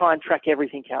 Don't try and track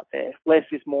everything out there. Less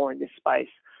is more in this space.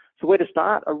 So where to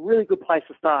start? A really good place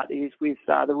to start is with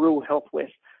the Rural Health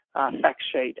West fact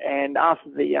sheet. And after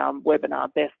the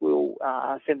webinar, Beth will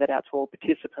send that out to all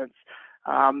participants.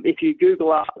 If you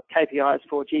Google up KPIs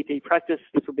for GP practice,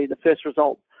 this will be the first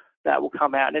result that will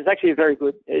come out. And it's actually a very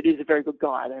good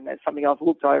guide, and it's something I've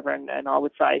looked over, and I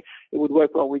would say it would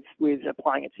work well with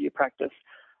applying it to your practice.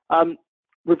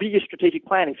 Review your strategic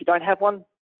plan. If you don't have one,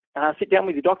 sit down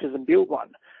with your doctors and build one.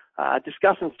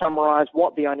 Discuss and summarise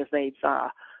what the owner's needs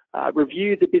are.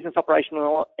 Review the business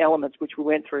operational elements which we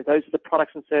went through. Those are the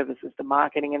products and services, the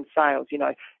marketing and sales,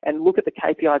 and look at the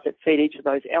KPIs that feed each of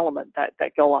those elements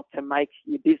that go up to make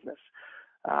your business.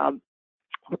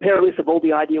 Prepare a list of all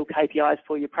the ideal KPIs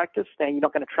for your practice. Now, you're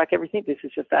not going to track everything. This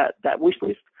is just that wish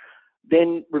list.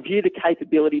 Then review the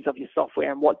capabilities of your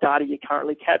software and what data you're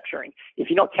currently capturing. If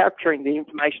you're not capturing the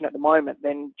information at the moment,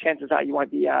 then chances are you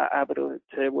won't be able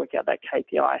to work out that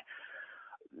KPI.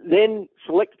 Then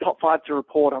select the top 5 to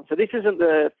report on. So this isn't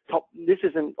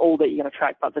all that you're going to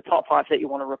track, but the top 5 that you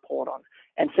want to report on.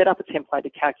 And set up a template to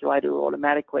calculate it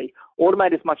automatically.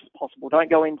 Automate as much as possible. Don't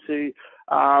go into,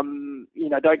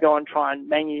 don't go and try and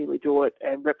manually do it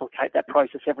and replicate that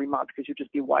process every month, because you'll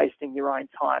just be wasting your own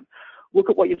time. Look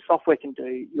at what your software can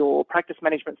do. Your practice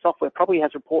management software probably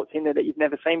has reports in there that you've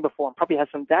never seen before, and probably has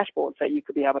some dashboards that you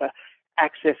could be able to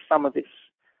access some of this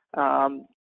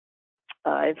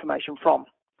information from.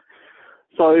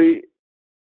 So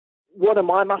what are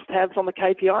my must-haves on the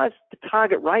KPIs? The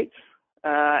target rates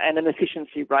and an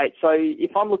efficiency rate. So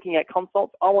if I'm looking at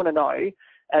consults, I want to know,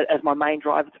 as my main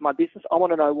driver to my business, I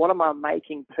want to know what am I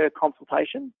making per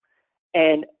consultation,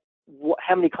 and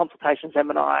how many consultations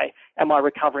am I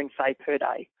recovering, say, per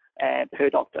day and per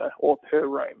doctor or per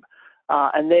room,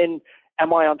 and then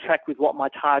am I on track with what my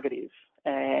target is,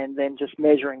 and then just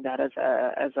measuring that as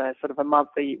a sort of a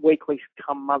monthly, weekly,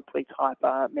 monthly type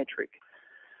metric.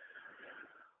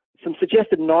 Some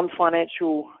suggested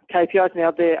non-financial KPIs. Now,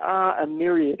 there are a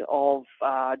myriad of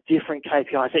different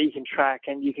KPIs that you can track,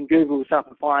 and you can Google this up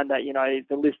and find that, you know,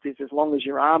 the list is as long as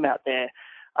your arm out there.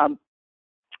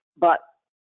 But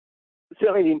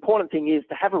certainly the important thing is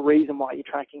to have a reason why you're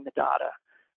tracking the data.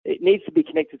 It needs to be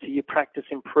connected to your practice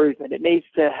improvement. It needs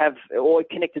to have, or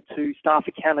connected to staff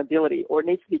accountability, or it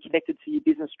needs to be connected to your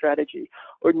business strategy,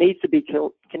 or it needs to be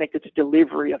connected to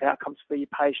delivery of outcomes for your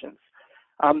patients.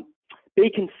 Be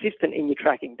consistent in your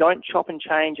tracking. Don't chop and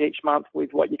change each month with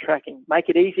what you're tracking. Make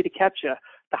it easy to capture.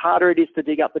 The harder it is to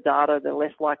dig up the data, the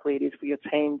less likely it is for your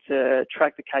team to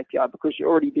track the KPI, because you're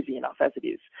already busy enough as it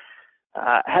is.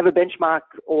 Have a benchmark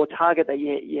or target that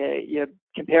you're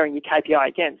comparing your KPI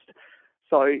against.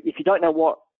 So if you don't know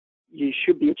what you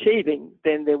should be achieving,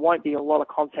 then there won't be a lot of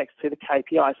context to the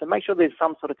KPI. So make sure there's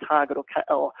some sort of target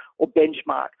or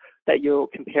benchmark that you're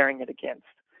comparing it against,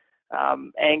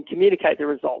 and communicate the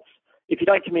results. If you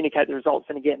don't communicate the results,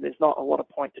 then again, there's not a lot of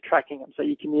point to tracking them. So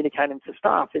you communicate them to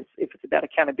staff if it's about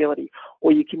accountability,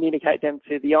 or you communicate them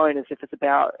to the owners if it's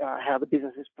about how the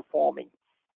business is performing.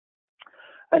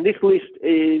 And this list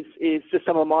is just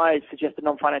some of my suggested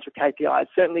non-financial KPIs.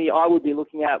 Certainly, I would be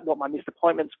looking at what my missed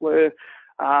appointments were,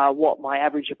 what my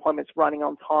average appointments running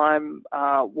on time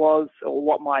was, or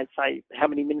what my, say, how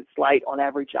many minutes late on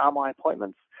average are my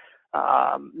appointments.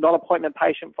 Non-appointment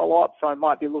patient follow-up, so I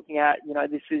might be looking at, you know,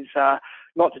 this is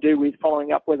not to do with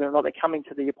following up whether or not they're coming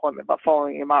to the appointment, but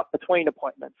following them up between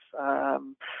appointments,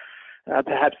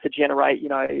 perhaps to generate, you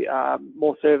know,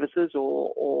 more services,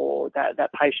 or that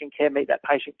patient care, meet that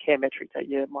patient care metric that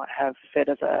you might have set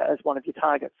as one of your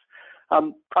targets.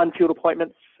 Unfilled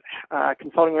appointments,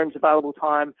 consulting rooms available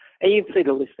time, and you can see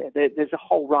the list there. There's a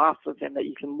whole raft of them that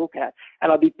you can look at,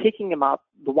 and I'll be picking them up,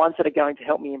 the ones that are going to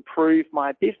help me improve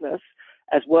my business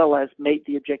as well as meet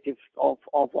the objectives of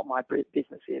what my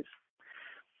business is.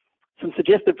 Some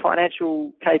suggested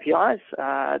financial KPIs.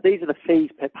 These are the fees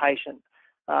per patient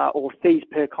or fees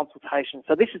per consultation.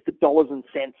 So this is the dollars and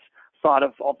cents side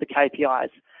of the KPIs.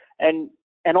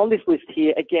 And on this list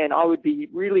here, again, I would be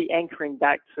really anchoring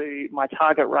back to my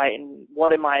target rate and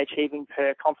what am I achieving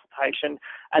per consultation,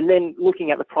 and then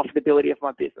looking at the profitability of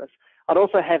my business. I'd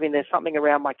also have in there something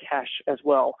around my cash as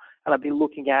well, and I'd be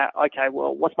looking at, okay,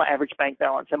 well, what's my average bank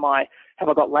balance? Have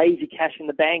I got lazy cash in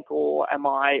the bank, or am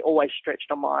I always stretched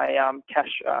on my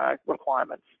cash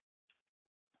requirements?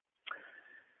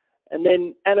 And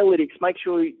then analytics, make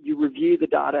sure you review the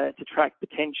data to track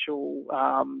potential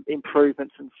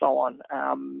improvements and so on.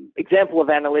 Example of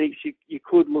analytics, you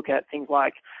could look at things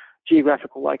like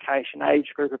geographical location, age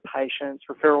group of patients,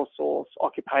 referral source,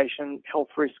 occupation, health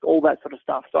risk, all that sort of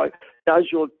stuff. So does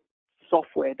your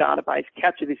software database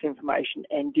capture this information,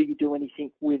 and do you do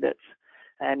anything with it?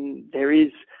 And there is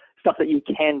stuff that you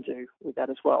can do with that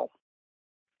as well.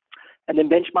 And then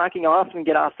benchmarking, I often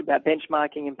get asked about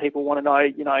benchmarking, and people want to know,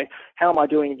 you know, how am I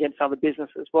doing against other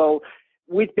businesses? Well,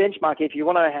 with benchmarking, if you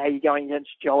want to know how you're going against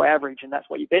Joe average, and that's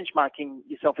what you're benchmarking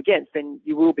yourself against, then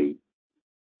you will be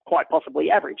quite possibly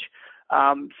average.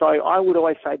 So I would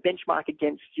always say benchmark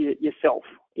against yourself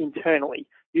internally.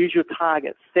 Use your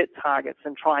targets, set targets,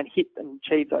 and try and hit and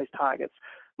achieve those targets.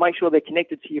 Make sure they're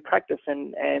connected to your practice,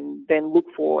 and then look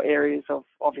for areas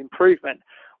of improvement.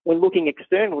 When looking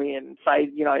externally and say,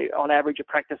 you know, on average a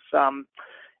practice,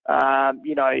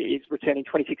 you know, is returning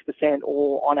 26%,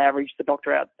 or on average a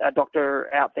doctor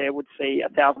out there would see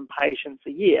 1,000 patients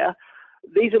a year.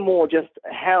 These are more just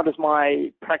how does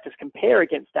my practice compare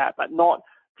against that, but not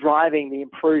driving the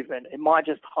improvement. It might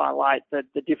just highlight the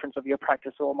difference of your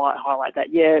practice, or might highlight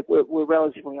that, yeah, we're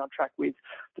relatively on track with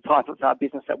the type of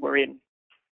business that we're in.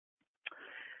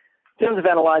 In terms of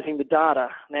analysing the data,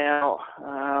 now,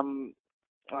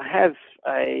 I have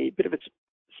a bit of a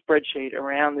spreadsheet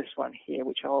around this one here,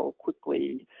 which I'll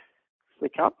quickly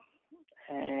flick up.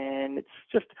 And it's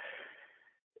just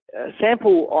a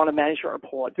sample on a management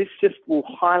report. This just will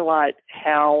highlight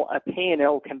how a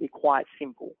P&L can be quite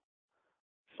simple.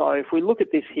 So if we look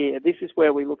at this here, this is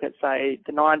where we look at, say,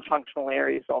 the 9 functional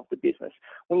areas of the business.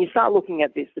 When you start looking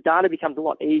at this, the data becomes a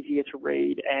lot easier to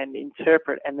read and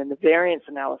interpret, and then the variance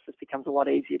analysis becomes a lot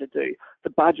easier to do. The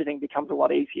budgeting becomes a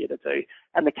lot easier to do,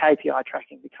 and the KPI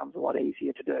tracking becomes a lot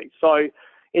easier to do. So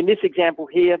in this example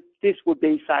here, this would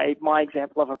be, say, my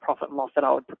example of a profit and loss that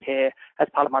I would prepare as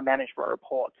part of my management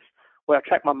reports, where I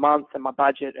track my month and my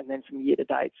budget and then some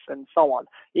year-to-dates and so on.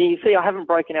 You can see I haven't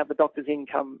broken out the doctor's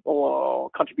income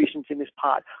or contributions in this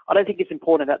part. I don't think it's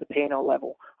important at the P&L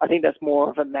level. I think that's more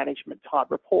of a management type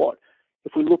report.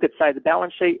 If we look at, say, the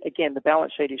balance sheet, again, the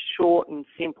balance sheet is short and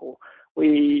simple.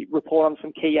 We report on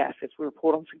some key assets, we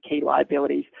report on some key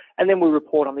liabilities, and then we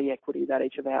report on the equity that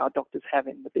each of our doctors have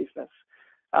in the business.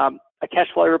 A cash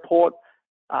flow report,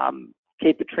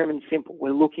 keep it trim and simple.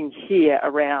 We're looking here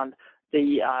around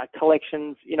the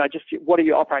collections, just what are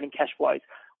your operating cash flows?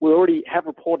 We already have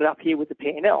reported up here with the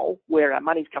P&L where our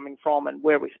money's coming from and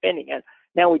where we're spending it.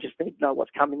 Now we just need to know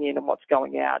what's coming in and what's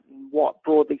going out and what,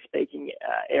 broadly speaking,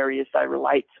 areas they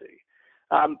relate to.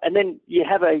 And then you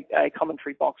have a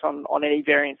commentary box on any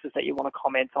variances that you want to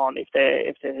comment on if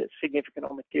they're significant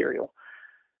or material.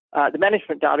 The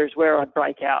management data is where I'd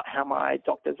break out how my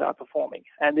doctors are performing.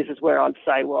 And this is where I'd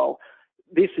say, well,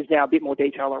 this is now a bit more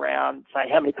detail around, say,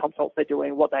 how many consults they're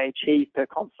doing, what they achieve per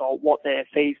consult, what their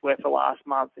fees were for last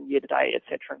month and year to date, et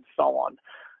cetera, and so on.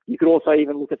 You could also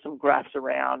even look at some graphs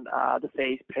around the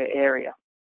fees per area.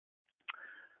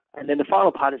 And then the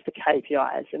final part is the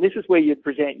KPIs. And this is where you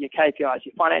present your KPIs,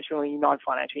 your financial and your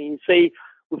non-financial. You can see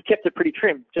we've kept it pretty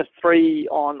trim, just 3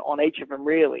 on each of them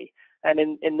really. And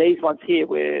in these ones here,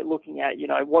 we're looking at,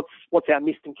 what's our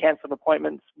missed and cancelled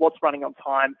appointments, what's running on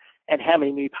time, and how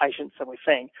many new patients are we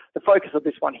seeing. The focus of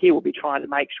this one here will be trying to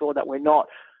make sure that we're not,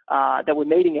 that we're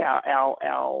meeting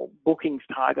our bookings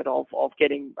target of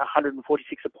getting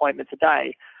 146 appointments a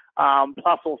day.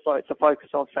 Plus also it's a focus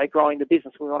of, say, growing the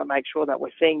business. We want to make sure that we're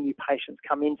seeing new patients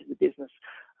come into the business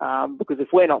because if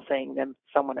we're not seeing them,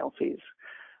 someone else is.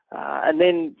 And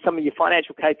then some of your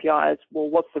financial KPIs, well,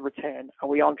 what's the return? Are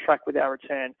we on track with our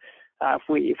return? If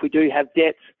we do have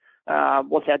debt,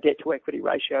 what's our debt to equity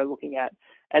ratio looking at?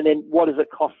 And then what does it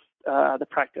cost the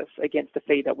practice against the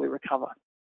fee that we recover?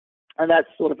 And that's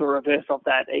sort of a reverse of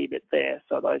that EBIT there.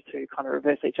 So those two kind of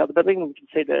reverse each other. But I think we can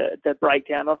see the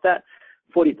breakdown of that.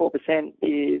 44%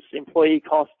 is employee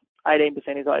cost, 18%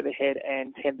 is overhead,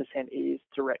 and 10% is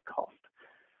direct cost.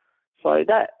 So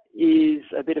that is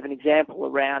a bit of an example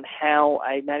around how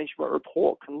a management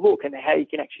report can look and how you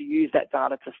can actually use that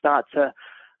data to start to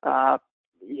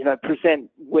present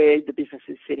where the business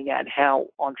is sitting at and how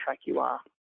on track you are.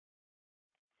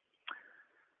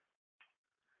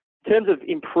 In terms of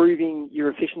improving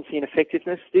your efficiency and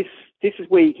effectiveness, this is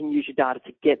where you can use your data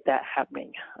to get that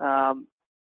happening.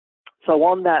 So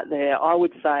on that there, I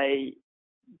would say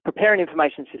prepare an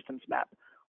information systems map.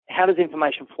 How does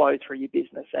information flow through your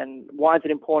business and why is it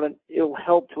important? It'll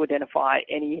help to identify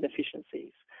any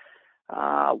inefficiencies.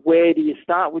 Where do you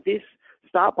start with this?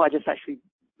 Start by just actually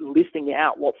listing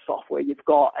out what software you've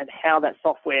got and how that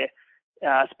software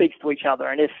speaks to each other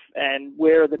and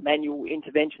where are the manual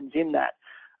interventions in that.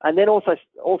 And then also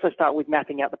start with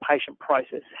mapping out the patient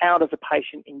process. How does a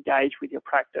patient engage with your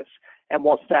practice and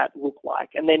what's that look like?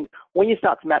 And then when you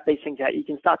start to map these things out, you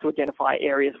can start to identify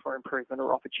areas for improvement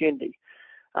or opportunity.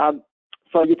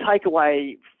 So your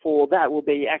takeaway for that will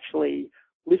be actually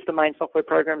list the main software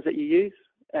programs that you use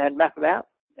and map them out,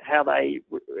 how they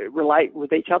relate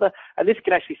with each other. And this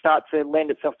can actually start to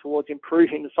lend itself towards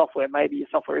improving the software. Maybe your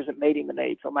software isn't meeting the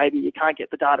needs, or maybe you can't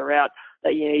get the data out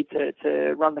that you need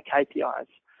to run the KPIs.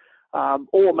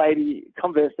 Or maybe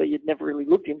conversely, you'd never really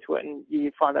looked into it and you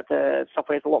find that the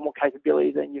software has a lot more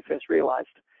capability than you first realized.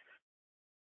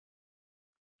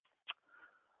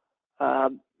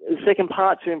 The second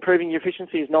part to improving your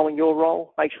efficiency is knowing your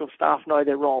role. Make sure staff know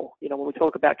their role. When we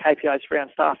talk about KPIs around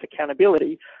staff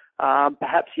accountability,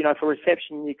 perhaps, for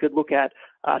reception, you could look at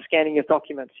scanning of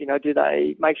documents. Do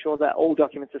they make sure that all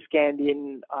documents are scanned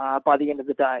in by the end of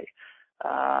the day?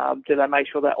 Do they make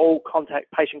sure that all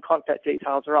patient contact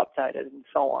details are updated and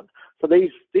so on? So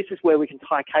this is where we can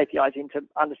tie KPIs into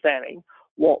understanding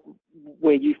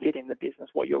where you fit in the business,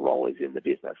 what your role is in the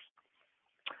business.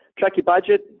 Track your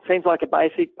budget. Seems like a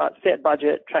basic, but set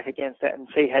budget, track against it, and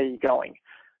see how you're going.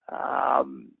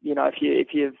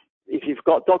 If you've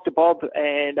got Dr. Bob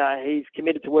and he's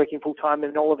committed to working full time,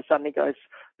 and all of a sudden he goes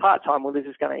part time, well, this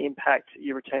is going to impact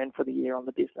your return for the year on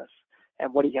the business.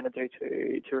 And what are you going to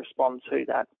do to respond to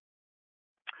that?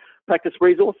 Practice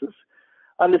resources.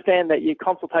 Understand that your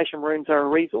consultation rooms are a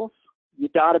resource. Your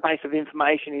database of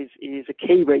information is a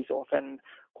key resource, and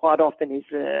quite often is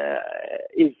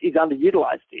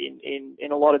underutilized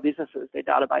in a lot of businesses. Their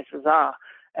databases are,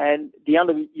 and the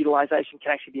underutilization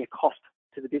can actually be a cost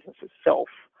to the business itself.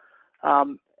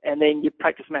 And then your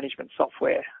practice management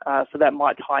software, so that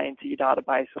might tie into your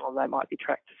database, or they might be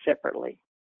tracked separately.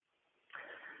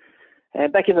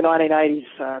 And back in the 1980s,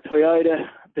 Toyota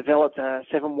developed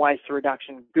 7 ways to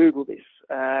reduction. Google this.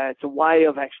 It's a way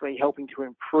of actually helping to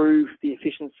improve the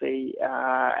efficiency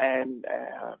and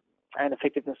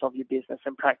effectiveness of your business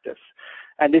and practice.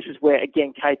 And this is where,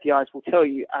 again, KPIs will tell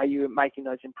you, are you making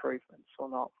those improvements or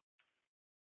not?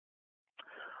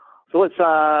 So let's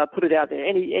put it out there.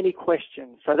 Any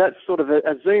questions? So that's sort of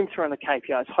a zoom through on the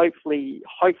KPIs. Hopefully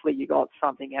you got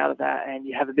something out of that, and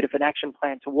you have a bit of an action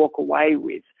plan to walk away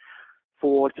with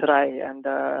for today. And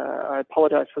I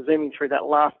apologise for zooming through that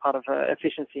last part of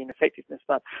efficiency and effectiveness,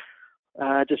 but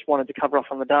just wanted to cover off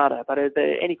on the data. But are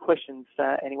there any questions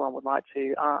that anyone would like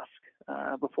to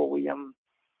ask before we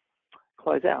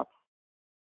close out?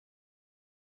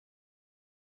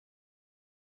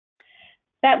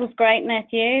 That was great,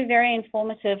 Matthew. Very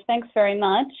informative. Thanks very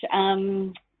much.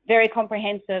 Very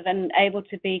comprehensive and able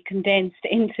to be condensed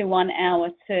into 1 hour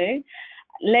too.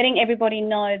 Letting everybody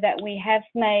know that we have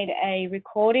made a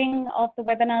recording of the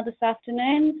webinar this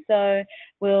afternoon, so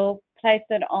we'll place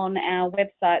it on our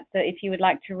website. So if you would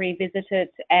like to revisit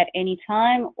it at any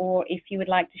time, or if you would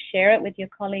like to share it with your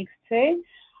colleagues too.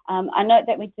 I note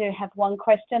that we do have one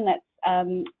question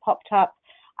that's popped up,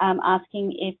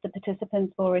 asking if the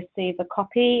participants will receive a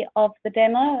copy of the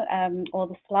demo or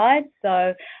the slides.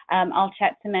 So I'll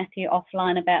chat to Matthew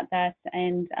offline about that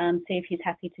and see if he's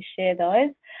happy to share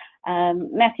those.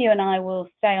 Matthew and I will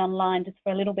stay online just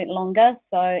for a little bit longer,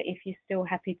 so if you're still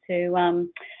happy to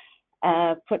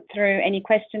put through any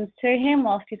questions to him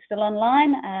whilst he's still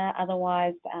online,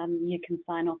 otherwise you can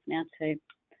sign off now too.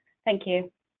 Thank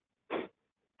you.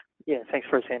 Yeah, thanks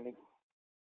for attending.